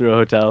 like going through a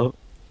hotel?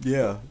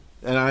 Yeah,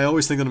 and I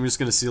always think that I'm just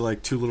gonna see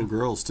like two little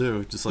girls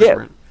too, just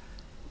like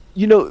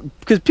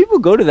Because people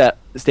go to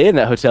stay in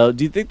that hotel.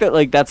 Do you think that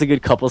like that's a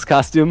good couple's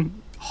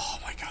costume? Oh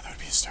my god, that would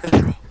be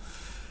hysterical.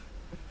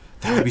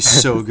 That would be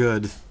so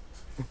good.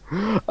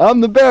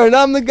 I'm the bear and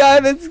I'm the guy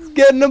that's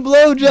getting a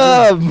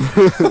blowjob.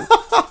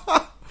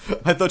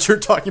 I thought you were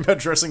talking about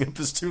dressing up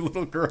as two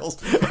little girls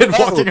and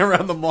walking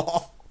around the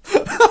mall.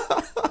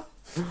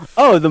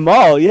 Oh, the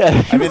mall,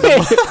 yeah. I mean,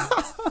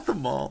 the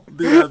mall.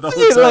 The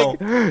hotel.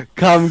 Like,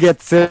 come get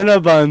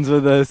Cinnabons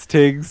with us,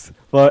 Tiggs,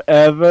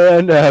 forever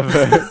and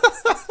ever.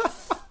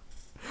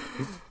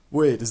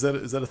 Wait, is that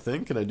a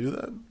thing? Can I do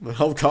that?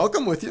 I'll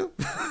come with you.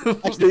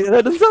 Actually,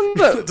 that doesn't sound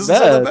that It doesn't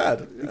sound that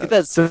bad. Get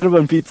that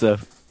Cinnabon pizza.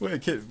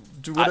 Wait,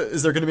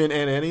 is there going to be an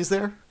Aunt Annie's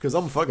there? Because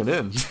I'm fucking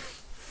in.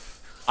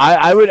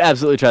 I would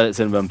absolutely try that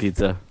Cinnabon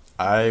pizza.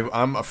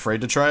 I'm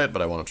afraid to try it,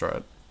 but I want to try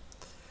it.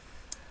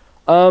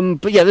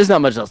 But yeah, there's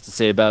not much else to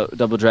say about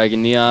Double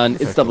Dragon Neon.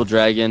 Okay, it's Double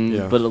Dragon,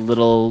 yeah.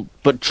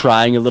 but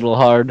trying a little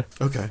hard.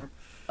 Okay.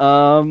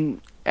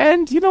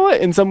 And you know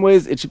what? In some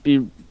ways, it should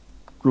be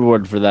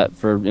rewarded for that,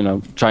 for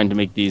trying to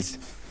make these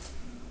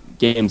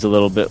games a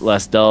little bit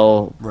less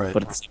dull. Right.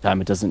 But at the same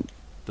time, it doesn't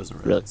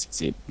really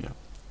succeed. Yeah.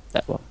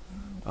 That well.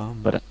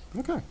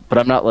 Okay. But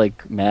I'm not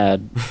like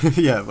mad.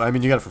 Yeah, I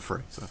mean you got it for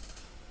free, so.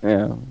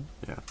 Yeah.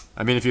 Yeah.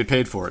 I mean if you had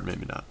paid for it,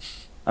 maybe not.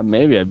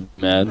 Maybe I'm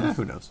mad.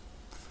 Who knows?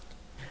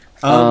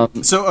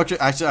 So okay,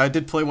 actually, I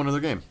did play one other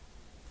game.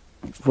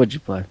 What'd you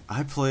play?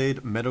 I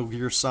played Metal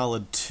Gear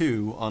Solid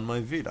 2 on my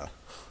Vita.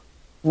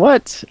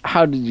 What?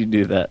 How did you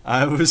do that?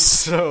 I was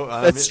so.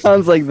 That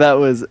sounds like that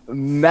was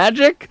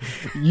magic.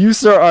 You,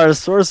 sir, are a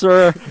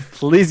sorcerer.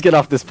 Please get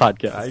off this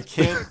podcast. I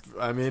can't.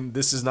 I mean,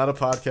 this is not a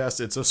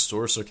podcast. It's a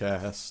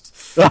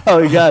Sorcercast.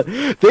 Oh my god,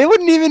 they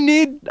wouldn't even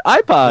need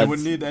iPods. They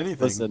wouldn't need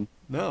anything. Listen.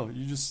 No,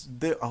 you just.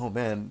 Oh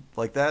man,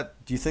 like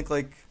that. Do you think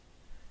like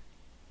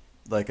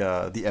the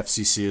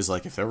FCC is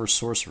like if there were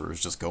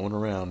sorcerers just going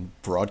around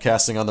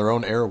broadcasting on their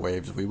own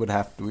airwaves, we would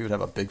have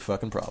a big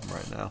fucking problem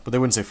right now. But they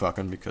wouldn't say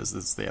fucking because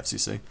it's the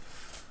FCC.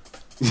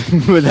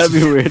 Would that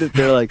be weird if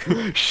they're like,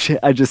 shit,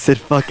 I just said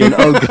fucking,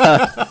 oh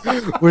god,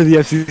 we're the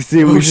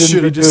FCC, we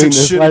shouldn't be doing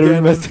this, why are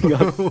we messing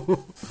up?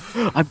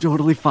 I'm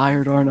totally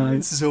fired, aren't I?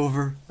 This is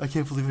over. I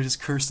can't believe I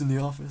just cursed in the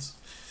office.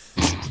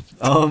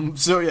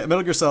 So yeah,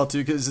 Metal Gear Solid 2,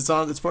 because it's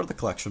part of the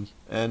collection,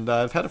 and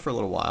I've had it for a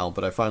little while,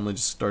 but I finally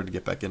just started to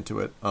get back into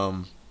it.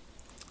 And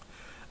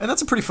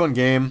that's a pretty fun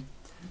game,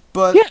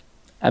 but yeah,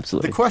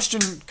 absolutely. The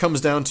question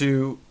comes down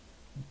to,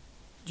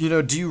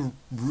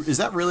 is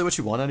that really what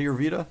you want out of your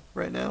Vita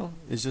right now?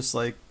 Is just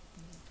like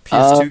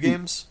PS2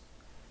 games?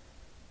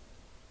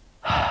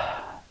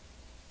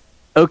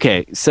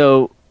 Okay,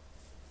 so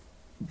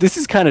this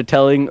is kind of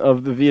telling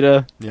of the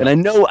Vita, and I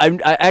know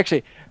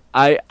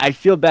I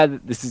feel bad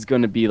that this is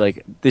going to be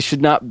like, this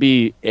should not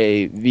be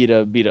a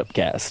Vita beat up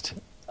cast.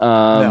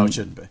 No, it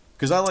shouldn't be,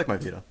 because I like my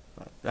Vita.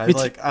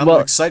 I'm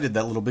excited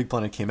that Little Big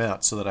Planet came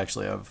out, so that I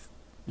actually have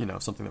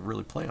something to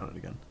really play on it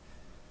again.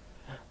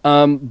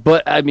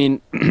 But I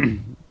mean,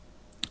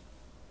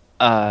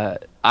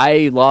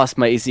 I lost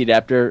my AC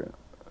adapter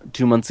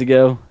 2 months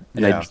ago,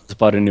 and I just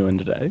bought a new one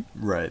today.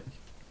 Right.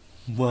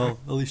 Well,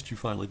 at least you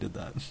finally did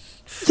that.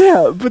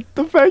 Yeah, but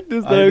the fact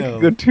is that I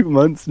could go 2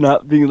 months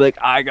not being like,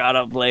 I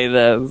gotta play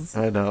this.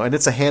 I know, and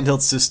it's a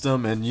handheld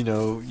system, and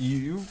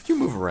you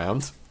move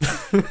around.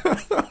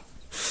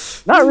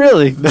 Not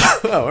really.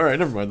 Oh, all right,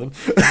 never mind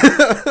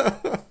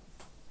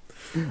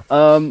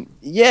then.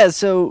 Yeah,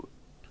 so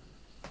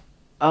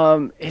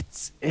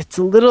it's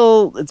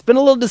been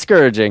a little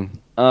discouraging.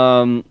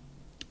 There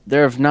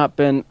have not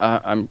been.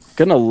 I'm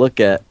gonna look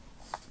at,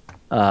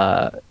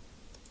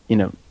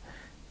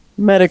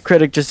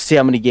 Metacritic just to see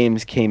how many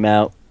games came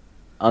out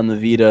on the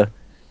Vita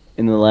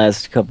in the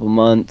last couple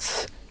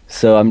months.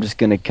 So I'm just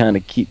gonna kind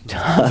of keep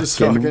talking. Well, I'm just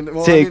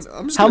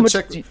how gonna much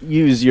check. do you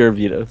use your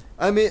Vita?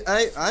 I mean,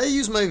 I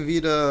use my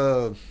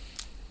Vita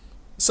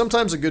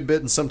sometimes a good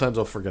bit, and sometimes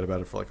I'll forget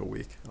about it for like a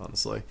week,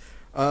 honestly.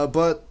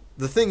 But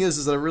the thing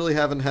is that I really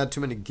haven't had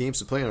too many games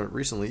to play on it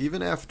recently.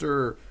 Even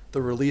after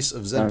the release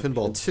of Zen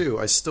Pinball 2,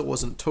 I still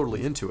wasn't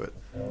totally into it.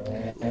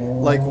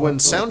 Like, when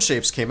Sound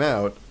Shapes came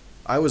out,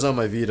 I was on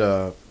my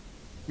Vita,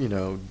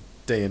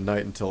 day and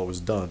night until it was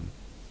done.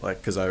 Like,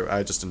 because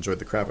I just enjoyed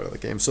the crap out of the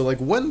game. So, like,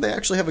 when they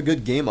actually have a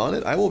good game on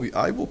it, I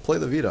will play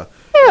the Vita.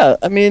 Yeah,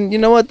 I mean, you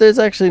know what? There's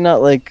actually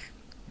not, like...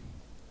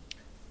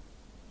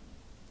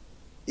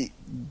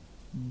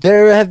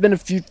 There have been a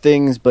few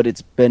things, but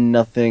it's been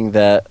nothing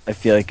that I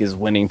feel like is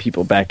winning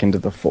people back into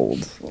the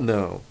fold.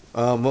 No.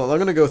 Well, I'm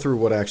going to go through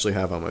what I actually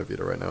have on my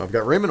Vita right now. I've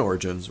got Rayman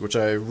Origins, which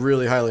I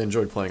really highly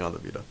enjoyed playing on the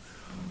Vita.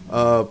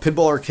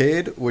 Pinball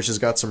Arcade, which has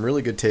got some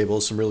really good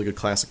tables, some really good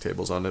classic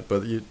tables on it,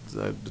 but it's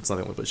not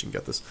the only place you can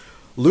get this.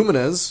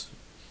 Lumines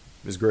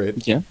is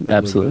great. Yeah,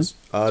 absolutely.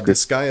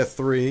 Disgaea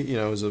 3,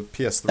 is a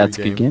PS3 That's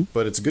a good game.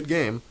 But it's a good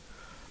game.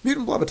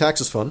 Mutant Blob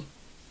Attacks is fun.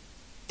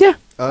 Yeah,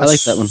 I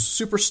like that one.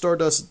 Super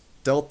Stardust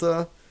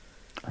Delta.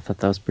 I thought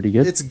that was pretty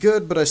good. It's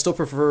good, but I still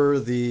prefer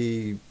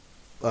the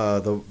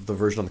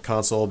version on the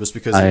console, just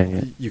because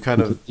you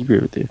kind of agree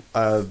with you.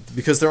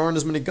 Because there aren't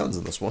as many guns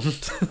in this one.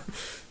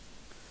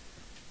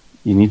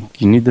 You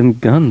need them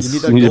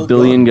guns. You need a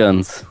billion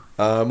guns.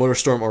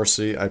 MotorStorm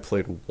RC, I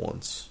played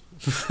once.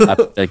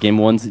 That game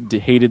once,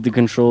 hated the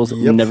controls.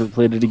 Yep. Never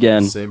played it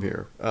again. Same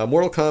here.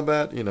 Mortal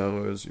Kombat, it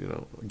was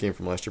a game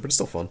from last year, but it's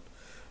still fun.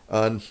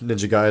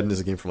 Ninja Gaiden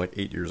is a game from like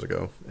 8 years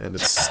ago, and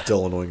it's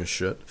still annoying as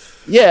shit.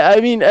 Yeah, I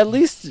mean, at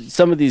least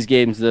some of these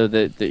games though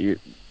that you're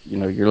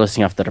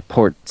listing off that are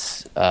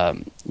ports.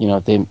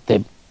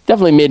 They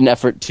definitely made an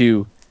effort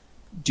to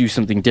do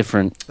something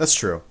different. That's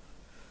true.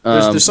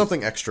 There's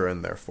something extra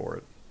in there for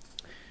it.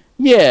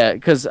 Yeah,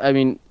 because I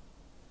mean,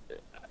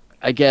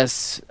 I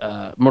guess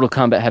Mortal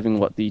Kombat having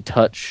the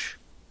touch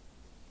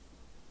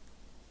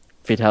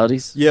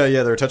fatalities. Yeah,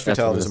 there are touch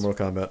fatalities in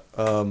Mortal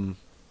Kombat.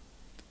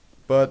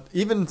 But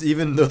even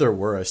though there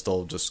were, I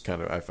still just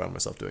I found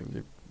myself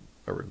doing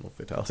the original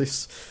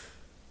fatalities.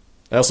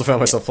 I also found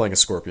myself playing a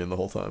Scorpion the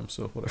whole time,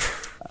 so whatever.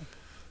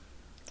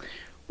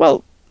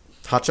 Well,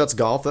 Hot Shots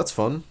Golf, that's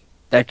fun.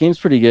 That game's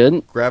pretty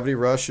good. Gravity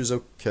Rush is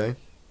okay.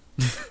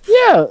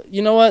 Yeah,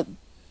 you know what?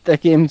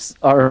 That game's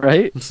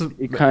alright.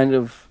 It kind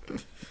of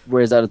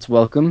wears out its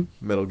welcome.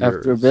 Metal Gear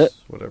after a bit.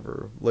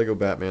 Whatever. Lego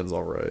Batman's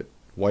alright.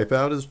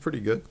 Wipeout is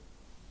pretty good.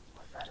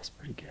 That is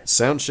pretty good.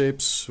 Sound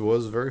Shapes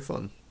was very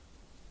fun.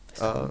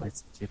 Someone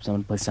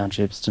to play Sound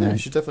Shapes tonight. Yeah, you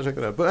should definitely check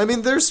it out. But I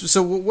mean,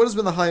 so what has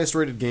been the highest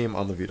rated game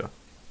on the Vita?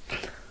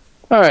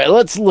 All right,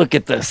 let's look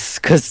at this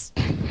because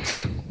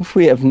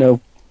we have no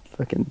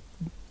fucking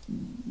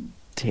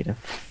data.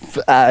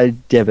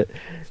 Damn it!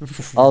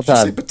 All Did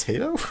time. you say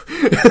potato?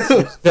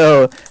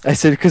 No, I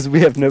said because we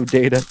have no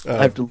data. Oh.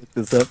 I have to look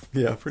this up.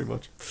 Yeah, pretty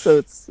much. So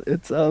it's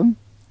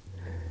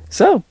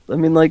So I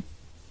mean, like,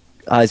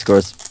 high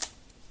scores.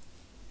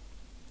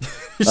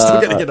 You're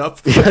still getting it up.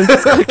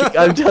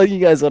 I'm telling you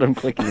guys what I'm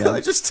clicking on. I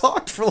just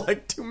talked for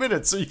like 2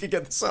 minutes so you could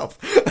get this up.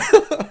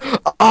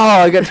 Oh,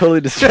 I got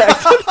totally distracted.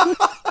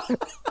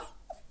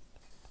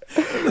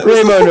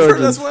 Rayman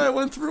Origins. That's why I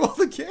went through all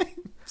the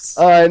games.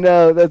 Oh, I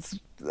know. That's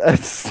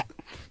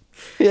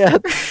yeah.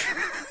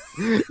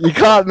 You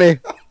caught me.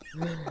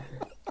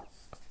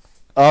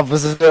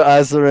 Officer,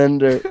 I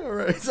surrender. All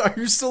right. Are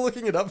you still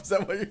looking it up? Is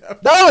that why you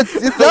have? No,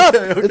 it's up.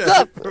 Okay. It's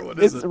up. What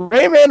is It's it?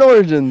 Rayman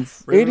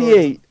Origins, Rayman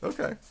 88. Origins.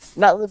 Okay.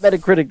 Not the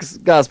Metacritic's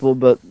gospel,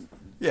 but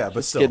Yeah,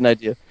 but still. get an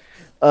idea.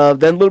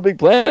 Then Little Big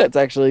Planet's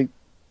actually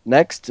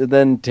next, and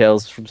then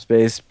Tales from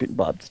Space,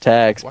 Bob's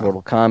Attacks, Wow.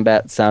 Mortal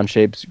Kombat, Sound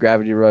Shapes,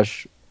 Gravity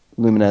Rush,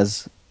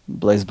 Lumines,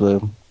 Blaze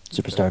Blue,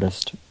 Super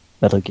Stardust,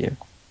 Metal Gear.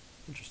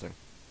 Interesting.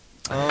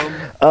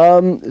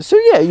 So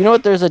yeah, you know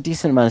what? There's a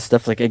decent amount of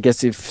stuff. Like, I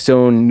guess if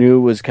someone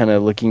new was kind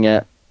of looking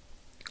at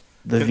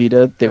the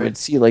Vita, they would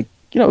see a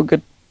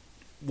good.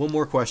 One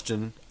more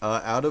question.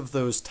 Out of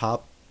those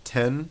top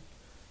 10,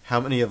 how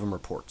many of them are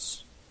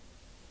ports?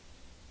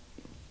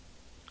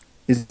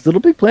 Is Little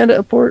Big Planet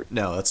a port?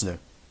 No, that's new.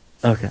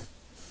 Okay.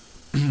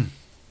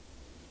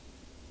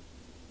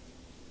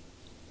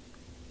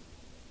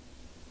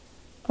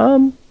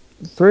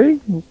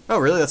 3? Oh,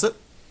 really? That's it?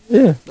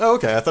 Yeah. Oh,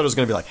 okay. I thought it was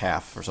going to be like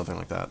half or something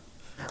like that.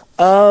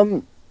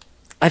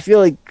 I feel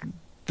like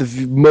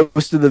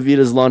most of the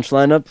Vita's launch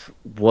lineup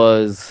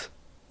was,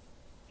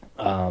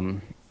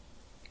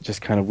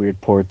 just kind of weird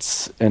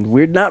ports and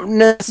weird, not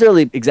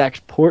necessarily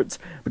exact ports,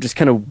 but just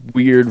kind of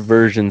weird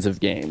versions of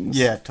games.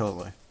 Yeah,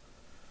 totally.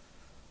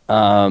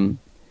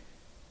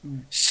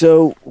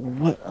 So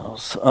what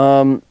else?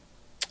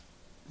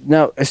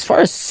 Now, as far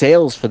as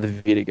sales for the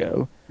Vita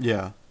go,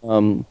 Yeah.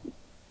 wow,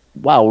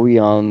 are we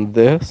on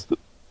this?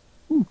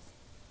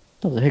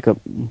 That was a hiccup.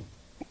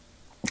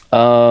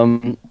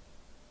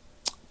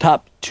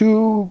 Top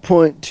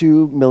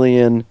 2.2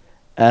 million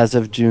as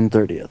of June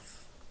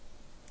 30th.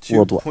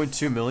 Worldwide.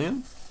 2.2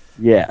 million?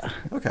 Yeah,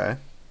 Okay.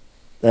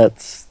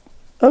 that's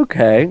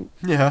okay.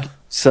 Yeah.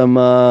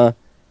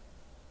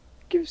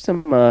 Give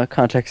some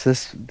context.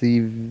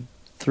 The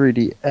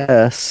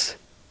 3DS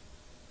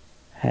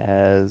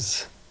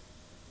has,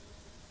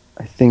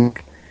 I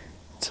think,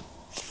 it's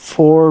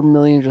 4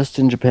 million just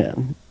in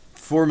Japan.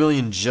 4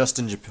 million just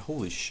in Japan.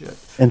 Holy shit.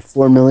 And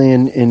 4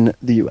 million in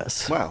the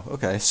US. Wow.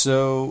 Okay.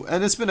 So,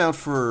 and it's been out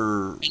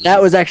for.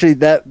 That was actually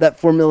that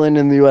 4 million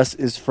in the US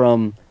is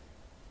from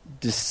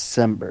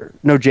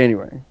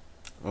January.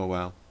 Oh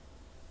wow.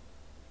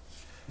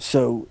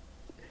 So,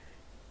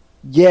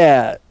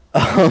 yeah,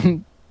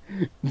 those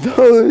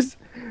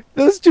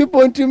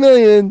 2.2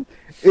 million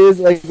is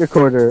like a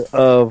quarter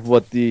of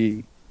what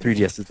the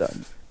 3DS has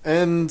done.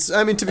 And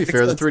I mean, to be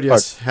fair, the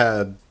 3DS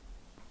had,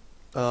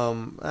 I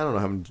don't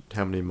know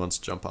how many months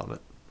jump on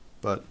it,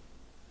 but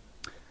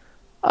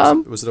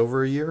was it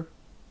over a year?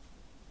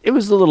 It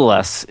was a little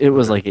less. It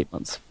was like 8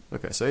 months.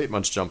 Okay, so 8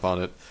 months jump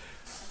on it.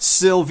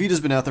 Still,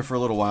 Vita's been out there for a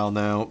little while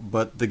now,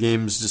 but the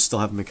games just still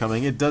haven't been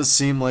coming. It does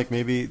seem like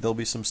maybe there'll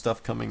be some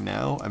stuff coming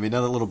now. I mean,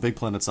 now that Little Big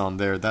Planet's on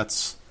there,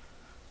 that's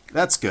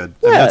good.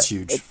 Yeah, I mean, that's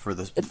huge for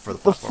the platform.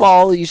 The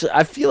fall. Usually,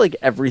 I feel like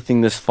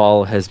everything this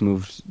fall has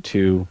moved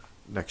to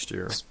next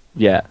year.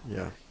 Yeah.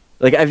 Yeah.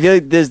 Like I feel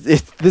like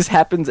this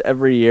happens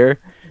every year.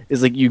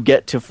 Is like you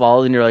get to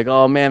fall and you're like,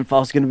 oh man,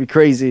 fall's gonna be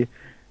crazy,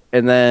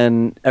 and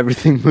then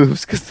everything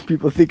moves because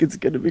people think it's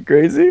gonna be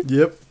crazy.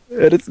 Yep.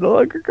 And it's no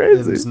longer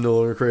crazy. It's no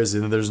longer crazy,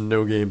 and there's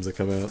no games that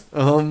come out.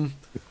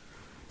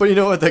 But you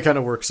know what? That kind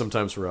of works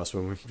sometimes for us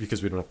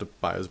because we don't have to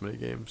buy as many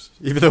games,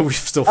 even though we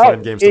still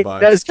find games to buy.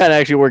 It does kind of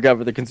actually work out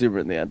for the consumer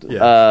in the end.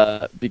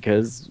 Yeah.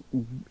 Because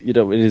it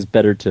is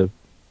better to,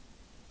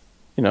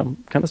 kind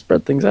of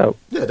spread things out.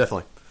 Yeah,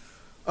 definitely.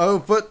 Oh,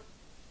 but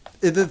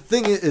the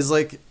thing is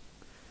like,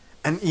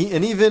 and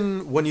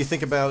even when you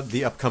think about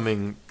the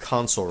upcoming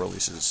console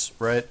releases,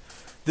 right?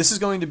 This is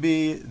going to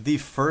be the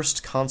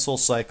first console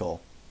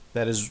cycle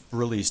that is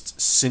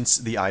released since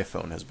the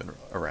iPhone has been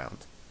around.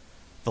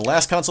 The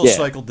last console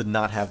cycle did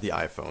not have the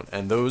iPhone,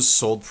 and those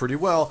sold pretty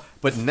well.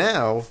 But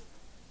now,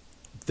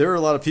 there are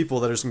a lot of people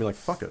that are just going to be like,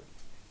 fuck it.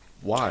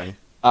 Why?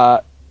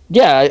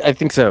 Yeah, I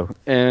think so.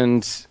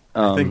 And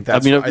I think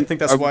that's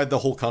why the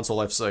whole console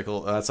life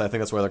cycle, I think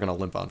that's why they're going to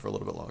limp on for a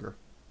little bit longer.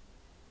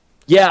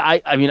 Yeah,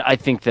 I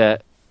think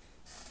that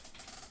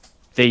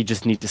they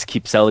just need to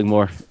keep selling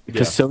more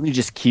because Sony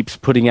just keeps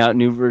putting out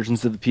new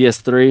versions of the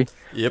PS3.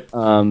 Yep.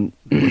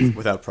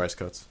 Without price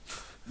cuts.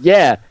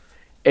 Yeah,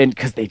 and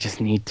because they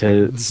just need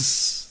to,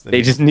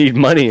 they just need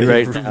money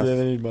right now. Yeah,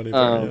 they need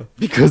money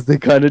because they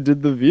kind of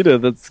did the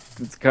Vita.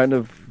 It's kind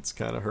of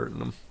hurting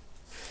them.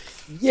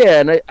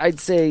 Yeah, and I'd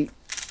say,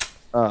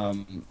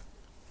 when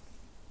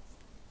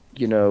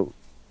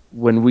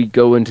we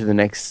go into the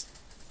next,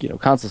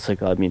 console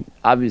cycle. I mean,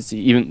 obviously,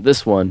 even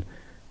this one.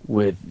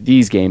 With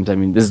these games, I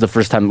mean, this is the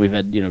first time we've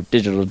had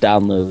digital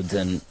downloads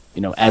and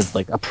as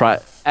like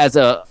as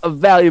a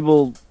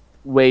valuable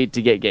way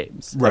to get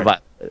games,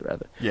 right?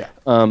 Rather, yeah.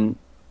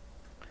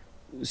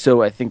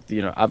 So I think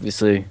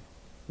obviously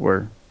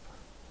we're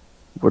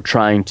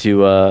trying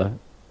to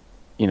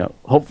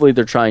hopefully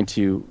they're trying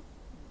to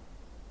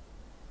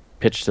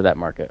pitch to that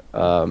market.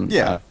 But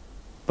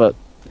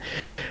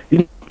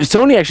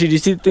Sony actually, do you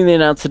see the thing they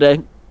announced today?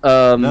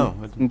 No,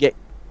 you can get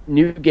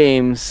new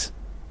games.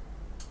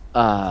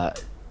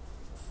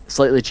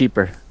 Slightly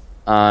cheaper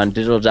on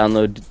digital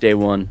download day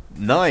one.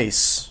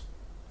 Nice.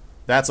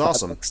 That's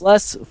awesome. It's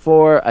less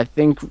for I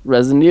think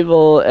Resident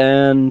Evil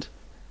and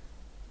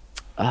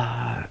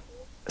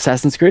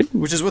Assassin's Creed,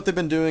 which is what they've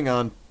been doing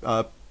on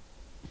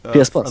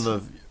PS Plus.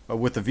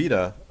 With the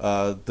Vita.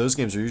 Those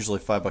games are usually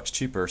 $5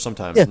 cheaper.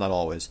 Sometimes, not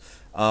always.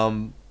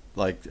 Little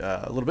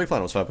Big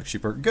Planet was $5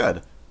 cheaper.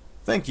 Good.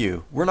 Thank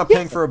you. We're not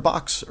paying for a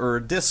box or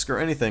a disc or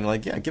anything.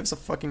 Like, give us a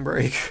fucking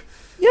break.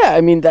 Yeah,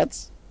 I mean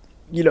that's.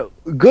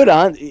 Good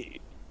on.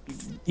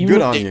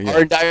 Good on you.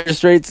 Our dire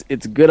straits.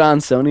 It's good on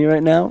Sony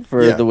right now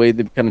for the way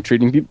they're kind of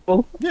treating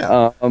people.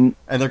 Yeah. And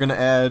they're gonna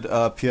add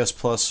PS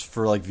Plus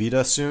for like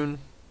Vita soon.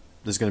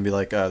 There's gonna be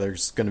like a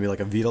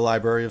Vita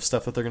library of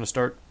stuff that they're gonna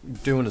start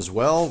doing as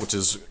well, which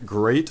is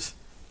great.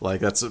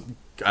 Like I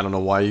don't know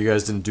why you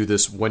guys didn't do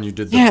this when you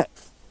did the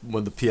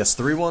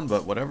PS3 one,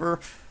 but whatever.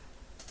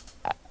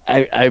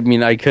 I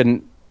mean I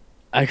couldn't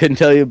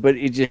tell you, but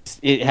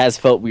it has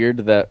felt weird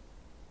that.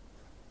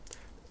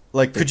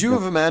 Like, could you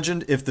have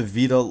imagined if the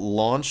Vita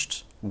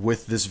launched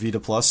with this Vita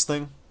Plus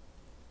thing?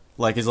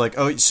 Like, it's like,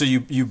 oh, so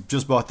you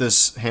just bought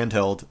this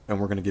handheld, and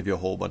we're going to give you a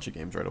whole bunch of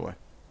games right away.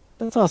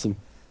 That's awesome.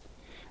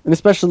 And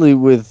especially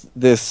with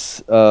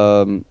this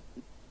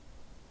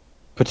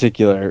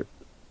particular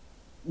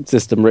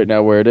system right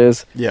now where it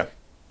is. Yeah.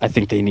 I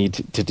think they need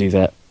to do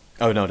that.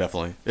 Oh, no,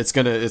 definitely. It's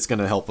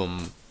gonna help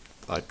them,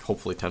 like,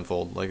 hopefully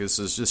tenfold. Like,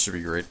 this should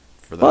be great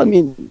for them. Well, I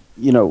mean,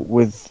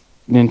 with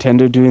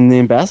Nintendo doing the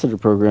ambassador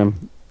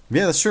program.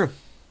 Yeah, that's true.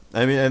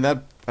 I mean,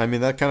 that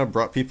kind of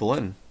brought people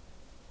in,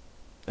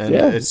 and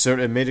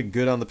it made it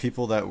good on the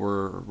people that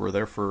were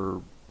there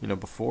for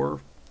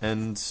before.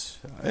 And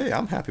hey,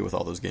 I'm happy with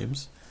all those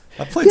games.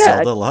 I played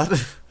Zelda a lot.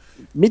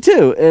 Me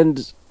too,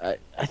 and I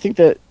think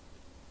that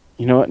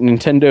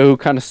Nintendo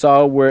kind of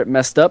saw where it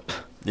messed up.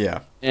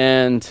 Yeah,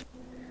 and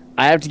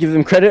I have to give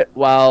them credit.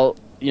 While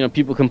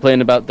people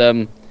complain about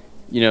them,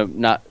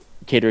 not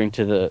catering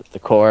to the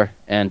core,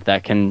 and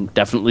that can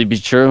definitely be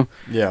true.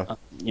 Yeah.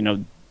 you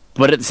know,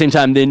 but at the same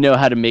time, they know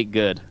how to make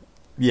good.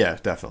 Yeah,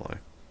 definitely.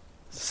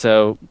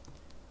 So,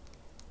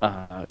 you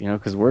know,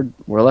 because we're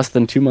less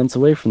than 2 months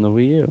away from the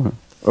Wii U,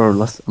 or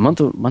less a month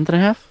and a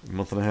half. A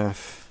month and a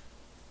half.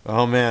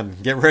 Oh man,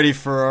 get ready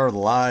for our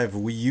live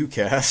Wii U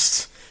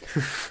cast.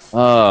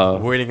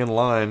 Waiting in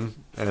line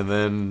and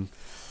then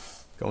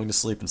going to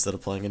sleep instead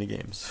of playing any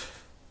games.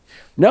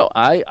 No,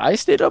 I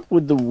stayed up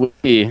with the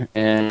Wii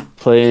and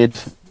played.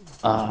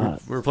 We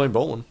were playing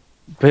bowling.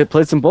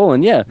 Played some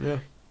bowling, yeah. Yeah.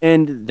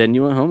 And then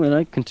you went home, and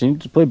I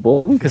continued to play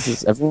bowling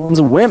because everyone's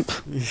a wimp.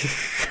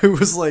 It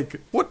was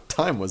like, what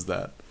time was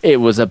that? It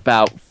was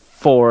about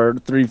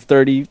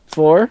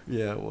 3:34.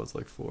 Yeah, it was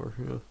like 4.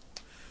 Yeah,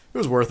 it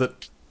was worth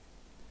it.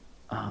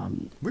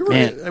 We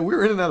Man.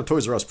 were in and out of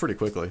Toys R Us pretty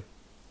quickly.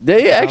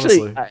 They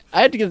actually, Honestly.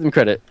 I had to give them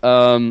credit.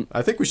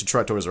 I think we should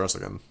try Toys R Us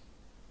again.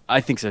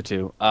 I think so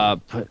too.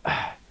 But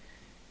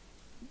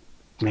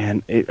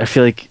man, I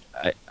feel like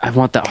I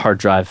want that hard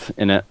drive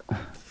in it.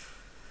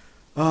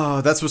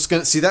 Oh, that's what's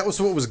gonna see. That was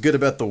what was good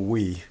about the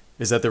Wii,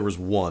 is that there was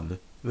one.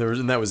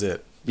 And that was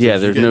it. Yeah,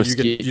 So there's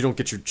no you don't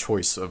get your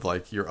choice of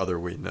like your other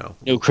Wii. No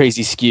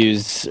crazy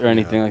SKUs or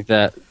anything like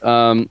that.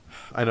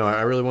 I know.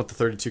 I really want the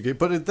 32 gig,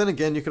 but then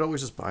again, you could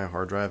always just buy a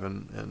hard drive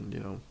and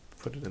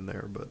put it in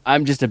there. But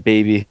I'm just a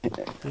baby.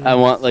 I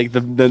want like the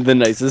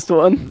nicest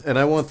one. and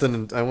I want the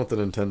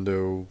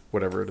Nintendo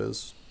whatever it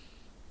is,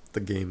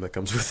 the game that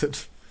comes with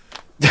it.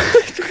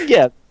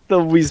 Yeah, the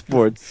Wii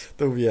Sports.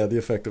 The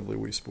effectively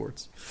Wii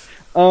Sports.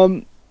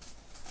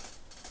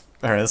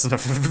 All right, that's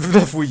enough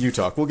Wii U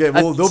talk.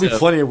 There'll be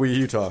plenty of Wii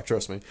U talk,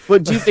 trust me.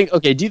 But do you think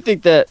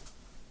that,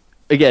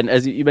 again,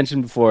 as you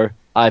mentioned before,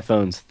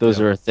 iPhones, those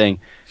are a thing.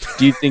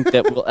 Do you think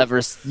that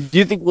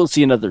we'll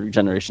see another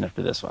generation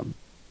after this one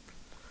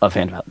of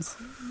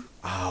handhelds?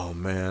 Oh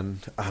man,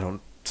 I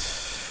don't.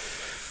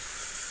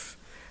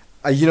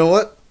 You know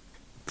what?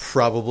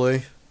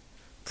 Probably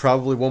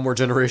one more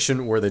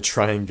generation where they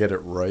try and get it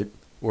right,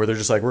 where they're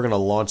just like, we're gonna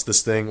launch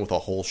this thing with a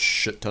whole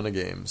shit ton of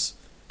games.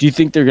 Do you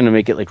think they're gonna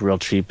make it like real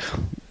cheap?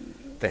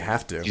 They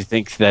have to. Do you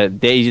think that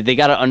they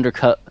gotta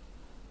undercut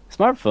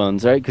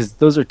smartphones, right? Because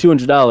those are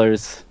 $200.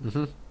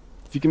 Mm-hmm.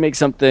 If you can make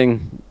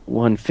something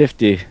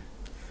 $150,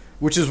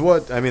 which is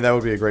what I mean, that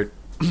would be a great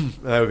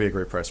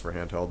price for a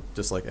handheld.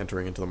 Just like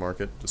entering into the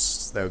market,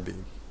 that would be.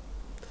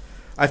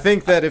 I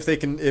think that if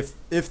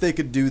they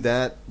could do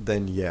that,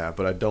 then yeah,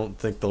 but I don't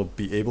think they'll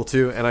be able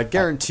to. And I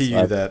guarantee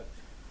you that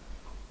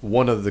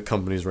one of the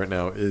companies right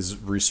now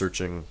is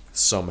researching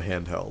some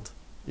handheld.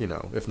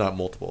 If not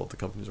multiple of the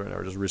companies right now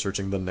are just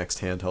researching the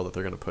next handheld that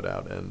they're going to put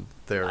out, and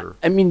they're.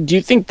 I mean, do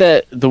you think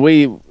that the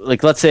way,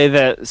 like, let's say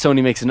that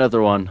Sony makes another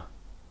one,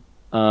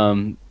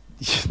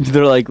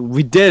 they're like,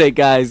 we did it,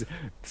 guys.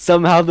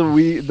 Somehow the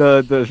Vita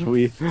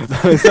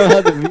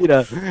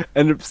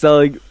ended up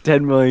selling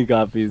 10 million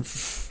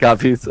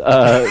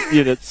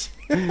units,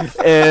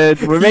 and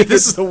we're making.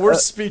 This is the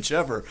worst speech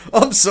ever.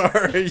 I'm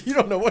sorry, you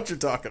don't know what you're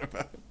talking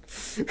about.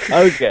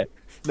 Okay.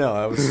 No,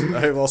 I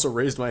have also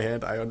raised my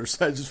hand. I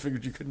understand. I just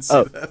figured you couldn't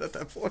see that at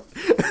that point.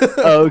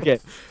 Oh, okay.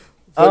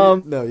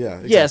 No, yeah.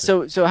 Exactly. Yeah,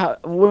 so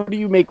what do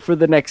you make for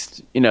the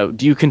next, do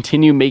you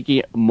continue making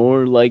it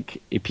more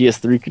like a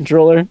PS3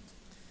 controller?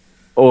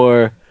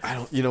 Or I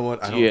don't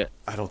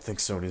think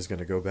Sony's going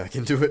to go back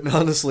into it.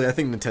 Honestly, I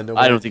think Nintendo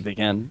I don't think they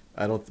can.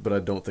 I don't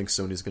think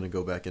Sony's going to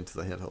go back into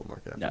the handheld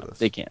market after this.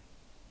 They can't.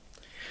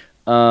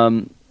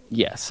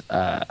 Yes,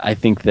 I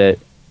think that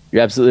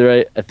you're absolutely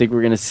right. I think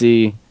we're going to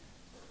see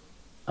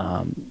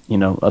a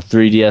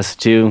 3DS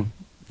 2.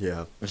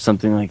 Yeah. Or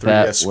something like 3DS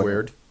that. 3DS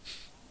squared.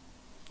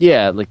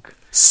 Yeah, like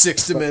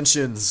 6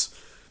 dimensions,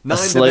 9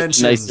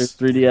 dimensions. Nicer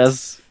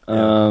 3DS.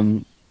 Yeah.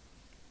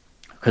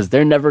 Because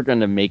they're never going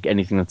to make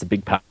anything that's a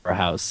big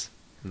powerhouse.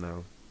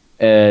 No.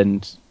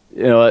 And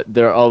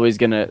they're always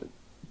going to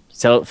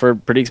sell it for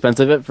pretty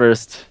expensive at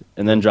first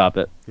and then drop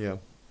it. Yeah.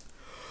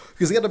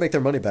 Because they got to make their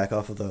money back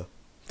off of the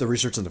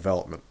research and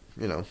development.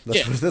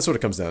 That's what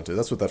it comes down to.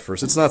 That's what that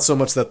first. It's not so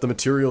much that the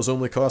materials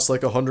only cost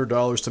like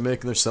 $100 to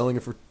make and they're selling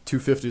it for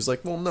 $250. It's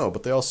like, well, no,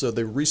 but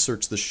they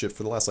researched this shit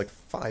for the last like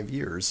 5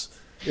 years,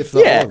 if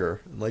not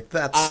longer. Like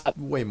that's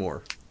way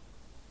more.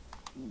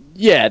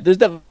 Yeah, there's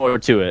definitely more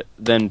to it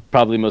than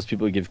probably most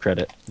people give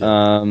credit.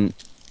 Yeah.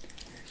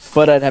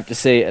 But I'd have to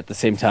say at the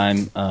same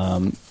time,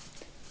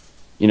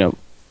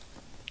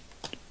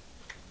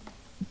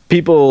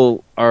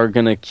 people are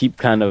gonna keep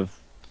kind of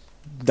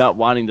not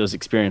wanting those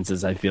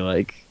experiences. I feel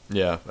like.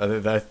 Yeah, I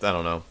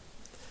don't know.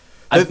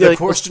 The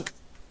question.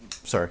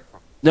 Sorry.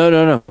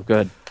 No. Go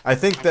ahead. I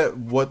think that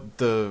what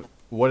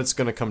it's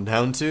going to come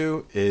down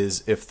to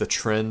is if the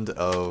trend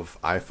of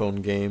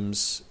iPhone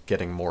games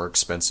getting more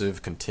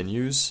expensive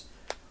continues,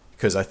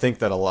 because I think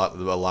that a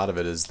lot of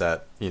it is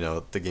that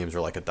the games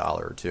are like $1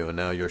 or $2, and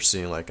now you're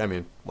seeing like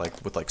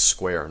with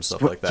Square and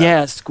stuff like that.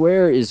 Yeah,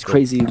 Square is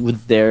crazy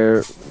with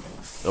their.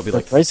 It'll be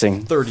like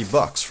pricing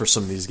 $30 for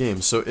some of these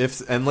games. So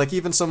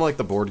even some like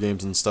the board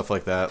games and stuff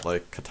like that,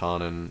 like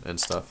Catan and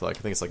stuff, like I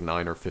think it's like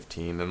 9 or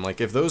 15, and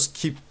like if those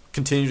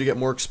continue to get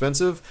more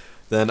expensive,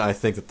 then I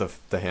think that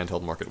the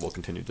handheld market will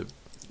continue to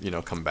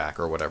come back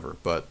or whatever.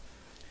 But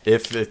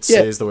if it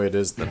stays the way it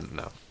is, then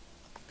no.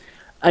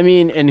 I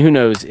mean, and who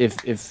knows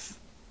if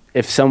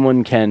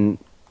someone can,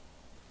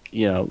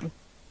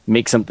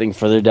 make something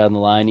further down the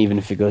line, even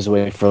if it goes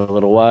away for a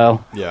little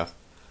while. Yeah.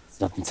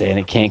 There's nothing saying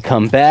it can't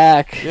come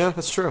back. Yeah,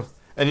 that's true.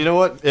 And you know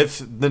what? If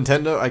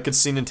Nintendo, I could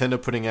see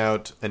Nintendo putting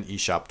out an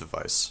eShop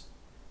device.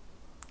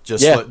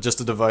 Just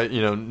a device,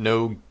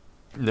 no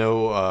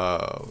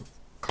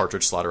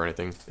cartridge slot or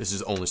anything. This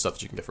is only stuff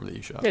that you can get from the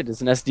eShop. Yeah,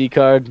 just an SD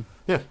card.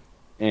 Yeah.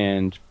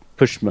 And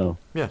Pushmo.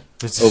 Yeah.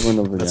 Over and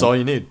over That's again. all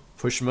you need.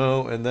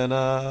 Pushmo and then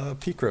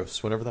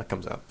Picross whenever that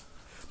comes out.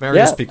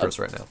 Mario's Picross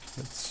right now.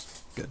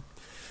 That's good.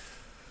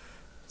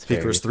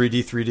 Picross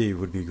 3D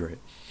would be great.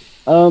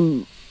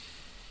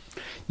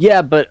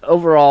 Yeah, but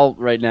overall,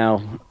 right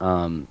now,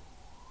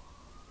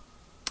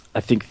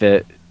 I think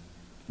that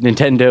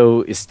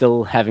Nintendo is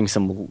still having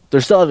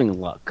they're still having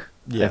luck.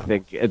 Yeah. I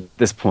think at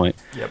this point.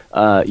 Yep.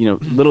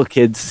 Little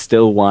kids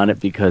still want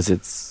it because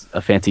it's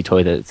a fancy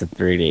toy that it's a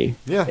 3D.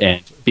 Yeah.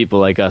 And people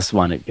like us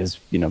want it because,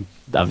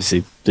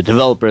 obviously the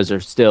developers are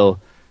still,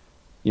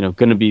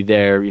 going to be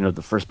there.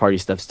 The first party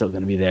stuff's still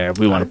going to be there.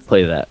 We want to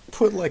play that.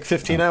 Put like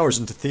 15 hours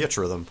into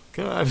Theatrhythm.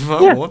 God, I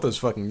don't want those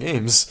fucking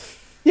games.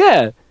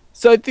 Yeah.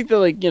 So I think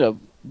that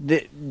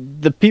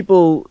the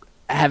people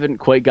haven't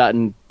quite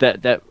gotten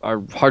that are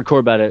hardcore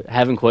about it,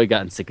 haven't quite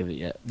gotten sick of it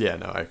yet. Yeah,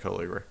 no, I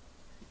totally agree.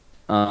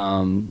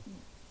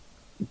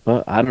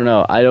 But I don't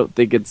know. I don't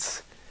think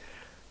it's.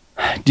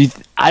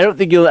 I don't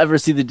think you'll ever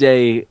see the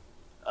day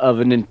of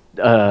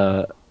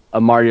a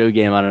Mario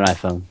game on an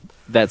iPhone.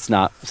 That's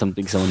not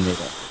something someone made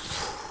up.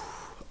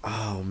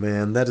 Oh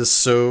man, that is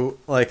so.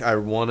 I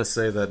want to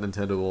say that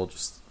Nintendo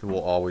will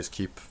always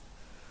keep.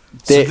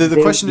 The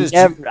question is,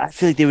 I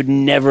feel like they would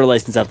never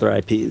license out their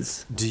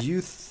IPs. Do you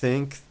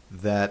think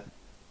that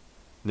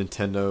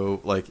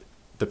Nintendo,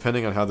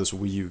 depending on how this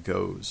Wii U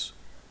goes,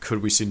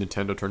 could we see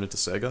Nintendo turn into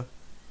Sega?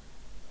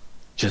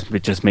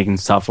 Just making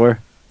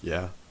software?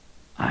 Yeah.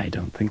 I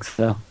don't think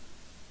so.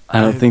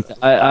 I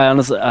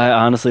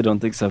honestly don't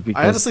think so.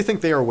 Because I honestly think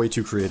they are way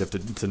too creative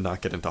to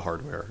not get into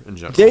hardware in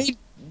general.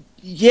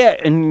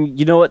 And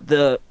you know what,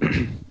 the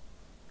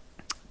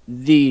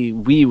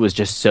Wii was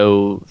just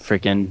so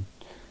freaking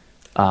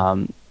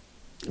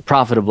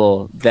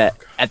profitable that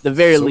at the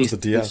very least the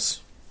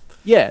DS.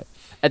 Yeah,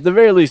 at the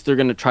very least they're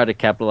going to try to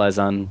capitalize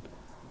on,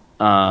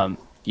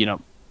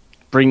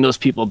 bring those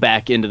people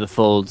back into the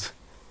fold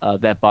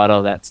that bought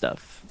all that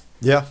stuff.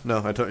 Yeah, no,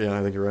 I think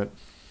you're right.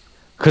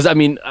 Because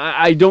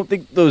I don't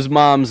think those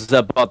moms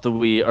that bought the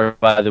Wii or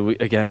buy the Wii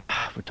again.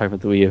 We're talking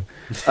about the Wii U.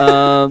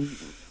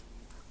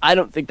 I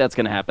don't think that's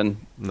going to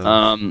happen.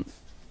 No.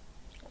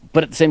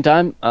 But at the same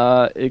time,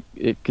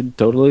 it could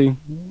totally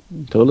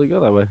go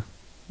that way.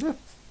 Yeah.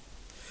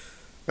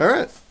 All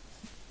right.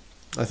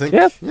 I think.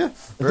 Yeah.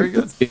 Very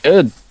good. That's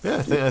good. Yeah,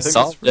 I think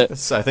Solved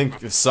it. I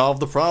think solved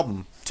the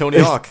problem. Tony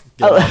Hawk,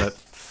 get on it.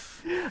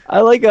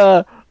 I like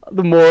the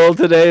moral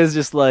today is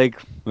just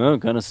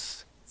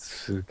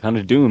kind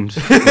of doomed.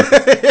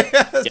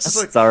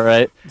 It's all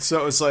right.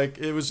 So it's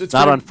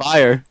not on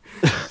ffire.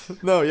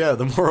 No, yeah.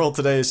 The moral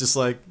today is just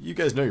you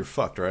guys know you're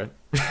fucked, right?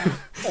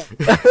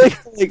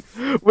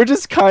 We're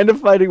just kind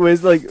of finding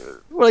ways.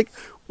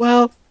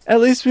 Well, at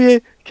least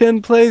we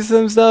can play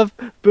some stuff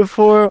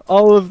before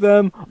all of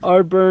them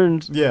are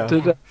burned.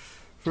 Yeah.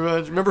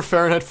 Remember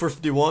Fahrenheit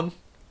 451?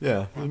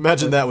 Yeah.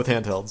 Imagine that with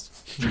handhelds.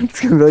 It's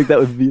gonna be like that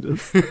with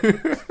Vitas.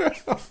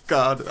 Oh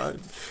God.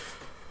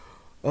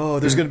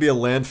 There's gonna be a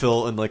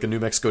landfill in a New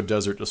Mexico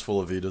desert just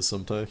full of Vitas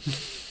sometime.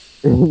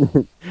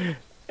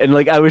 And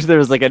I wish there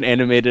was an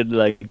animated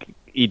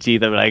ET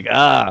that would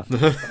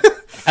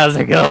how's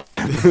it go?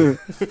 The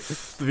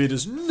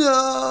Vitas,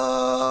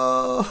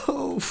 no.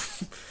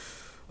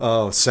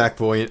 Oh,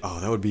 Sackboy. Oh,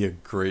 that would be a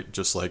great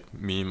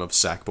meme of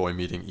Sackboy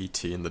meeting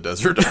ET in the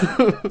desert.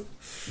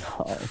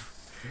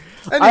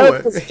 Anyway,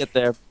 I hope we get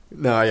there.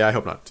 No, yeah, I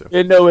hope not too.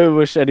 In no way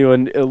wish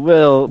anyone ill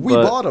will. We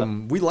bought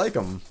them. We like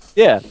them.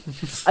 Yeah,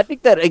 I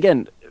think that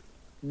again,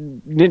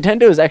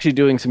 Nintendo is actually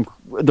doing some.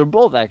 They're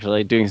both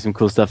actually doing some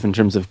cool stuff in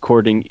terms of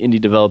courting indie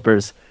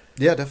developers.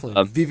 Yeah,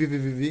 definitely.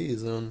 VVVVV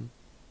is on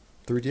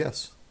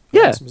 3DS.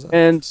 Yeah, awesome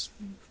and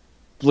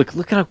look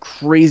at how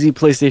crazy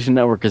PlayStation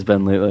Network has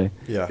been lately.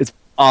 Yeah, it's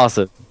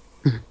awesome.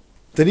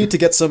 They need to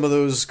get some of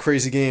those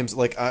crazy games.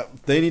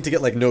 They need to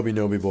get Nobi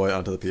Nobi Boy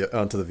onto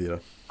the Vita.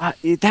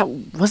 That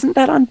wasn't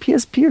that on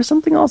PSP or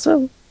something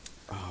also.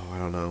 Oh, I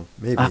don't know.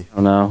 Maybe. I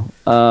don't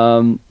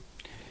know.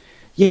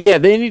 Yeah,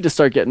 they need to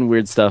start getting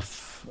weird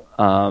stuff.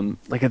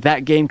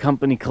 That game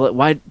company.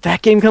 Why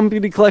that game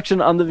company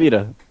collection on the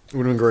Vita? It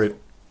would have been great.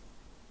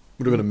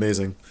 Would have been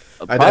amazing.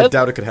 I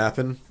doubt it could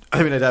happen.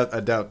 I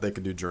doubt they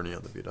could do Journey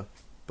on the Vita,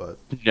 but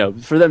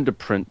for them to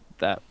print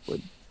that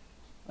would.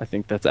 I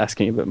think that's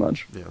asking a bit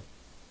much. Yeah.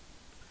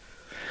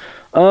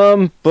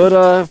 But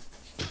all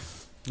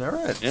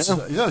right.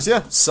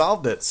 Yeah.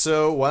 Solved it.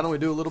 So why don't we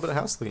do a little bit of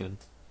house cleaning?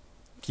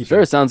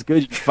 Sure, sounds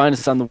good. You can find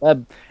us on the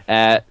web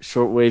at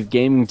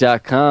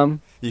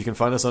shortwavegaming.com. You can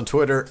find us on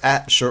Twitter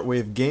at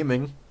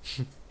shortwavegaming.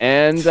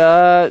 And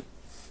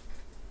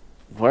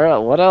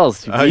What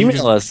else? You Email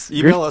can us.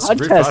 Email us,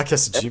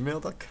 Podcast.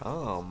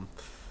 briefpodcast@gmail.com.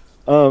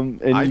 And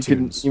iTunes. you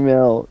can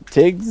email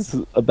Tiggs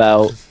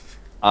about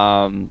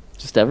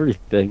just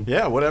everything.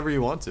 Yeah, whatever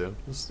you want to.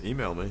 Just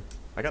email me.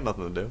 I got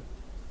nothing to do.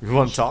 You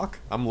want to talk?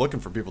 I'm looking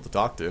for people to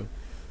talk to.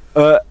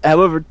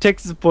 However, tech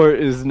support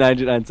is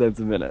 99 cents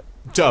a minute.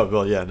 Oh,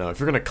 well, yeah, no. If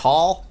you're going to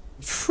call,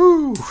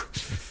 whew,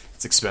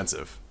 it's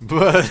expensive.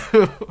 But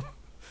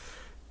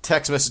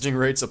text messaging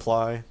rates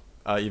apply,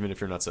 even if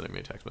you're not sending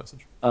me a text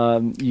message.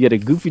 You get a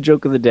goofy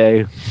joke of the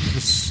day.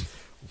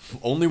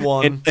 Only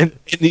one. And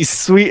these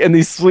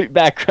sweet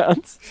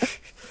backgrounds.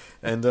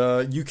 And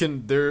you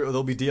can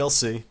there'll be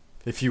DLC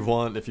if you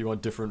want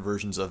different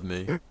versions of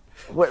me.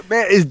 What,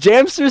 man, is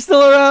Jamster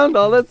still around?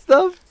 All that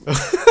stuff?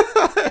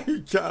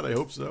 God, I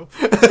hope so.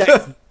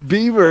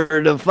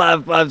 Beaver to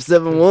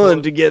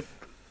 5571 to get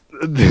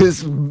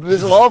this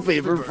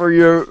wallpaper for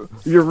your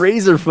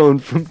Razr phone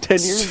from 10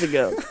 years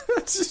ago.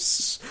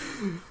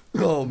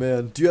 Oh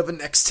man, do you have a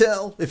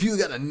Nextel? If you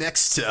got a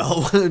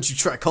Nextel, why don't you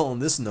try calling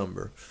this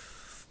number?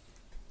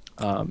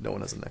 No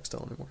one has a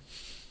Nextel anymore.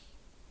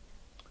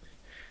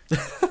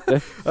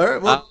 All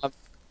right, well,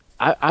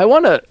 I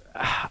want to.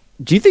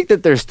 Do you think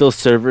that there's still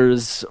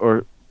servers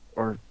or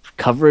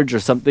coverage or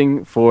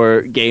something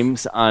for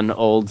games on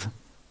old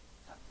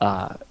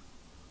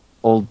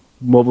mobile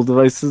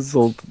devices,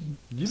 old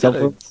cell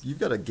phones? you've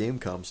got a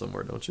Gamecom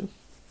somewhere, don't you?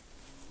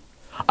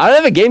 I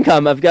don't have a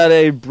Gamecom. I've got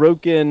a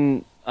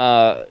broken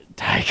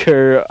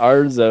Tiger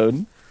R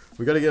Zone.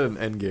 We got to get an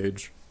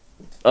N-Gage.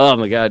 Oh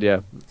my god,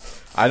 yeah.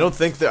 I don't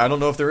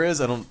know if there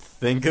is. I don't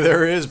think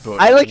there is, but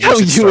I like we how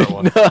should you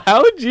start would know.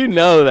 How would you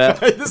know that?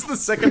 This is the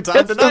second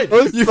time That's tonight. the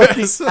most You fucking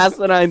guys-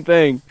 asinine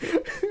thing.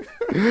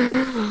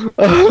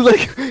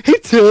 Like, hey,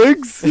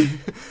 Tugs.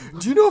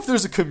 Do you know if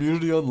there's a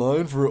community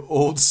online for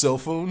old cell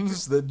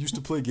phones that used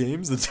to play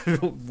games that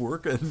don't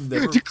work and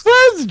never?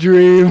 Cloud's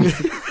dream.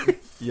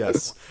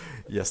 Yes,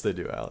 they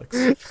do, Alex.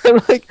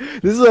 I'm like,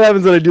 this is what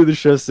happens when I do the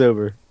show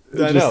sober. It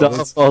I just know, all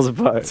that's- falls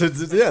apart.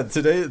 Yeah,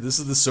 today this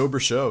is the sober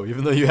show.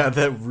 Even though you had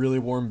that really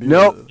warm beer.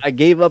 Nope, I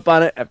gave up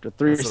on it after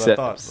 3 That's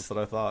sips. what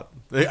I thought.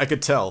 I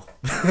could tell.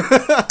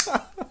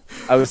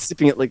 I was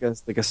sipping it like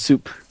a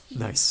soup,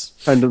 Nice.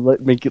 trying to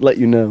let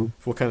you know.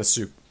 What kind of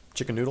soup?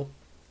 Chicken noodle?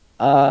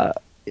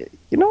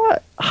 You know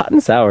what? Hot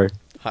and sour.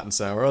 Hot and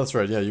sour. Oh, that's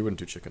right. Yeah, you wouldn't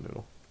do chicken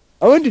noodle.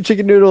 I wouldn't do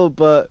chicken noodle,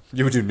 but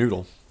You would do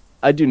noodle.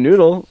 I do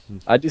noodle.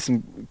 I do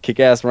some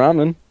kick-ass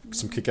ramen.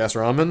 Some kick-ass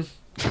ramen.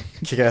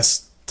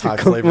 Kick-ass Thai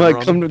flavored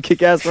ramen. Come to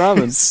kick-ass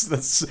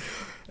ramen.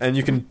 And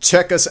you can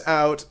check us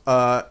out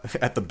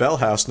at the Bell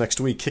House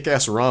next week.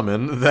 Kick-ass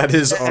ramen. That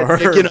is our.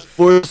 Get a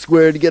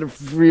Foursquare to get a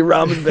free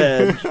ramen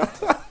badge.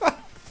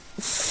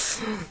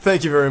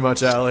 Thank you very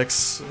much,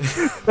 Alex.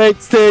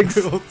 Thanks, Tiggs.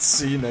 We'll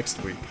see you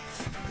next week.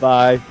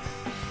 Bye.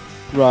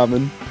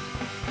 Ramen.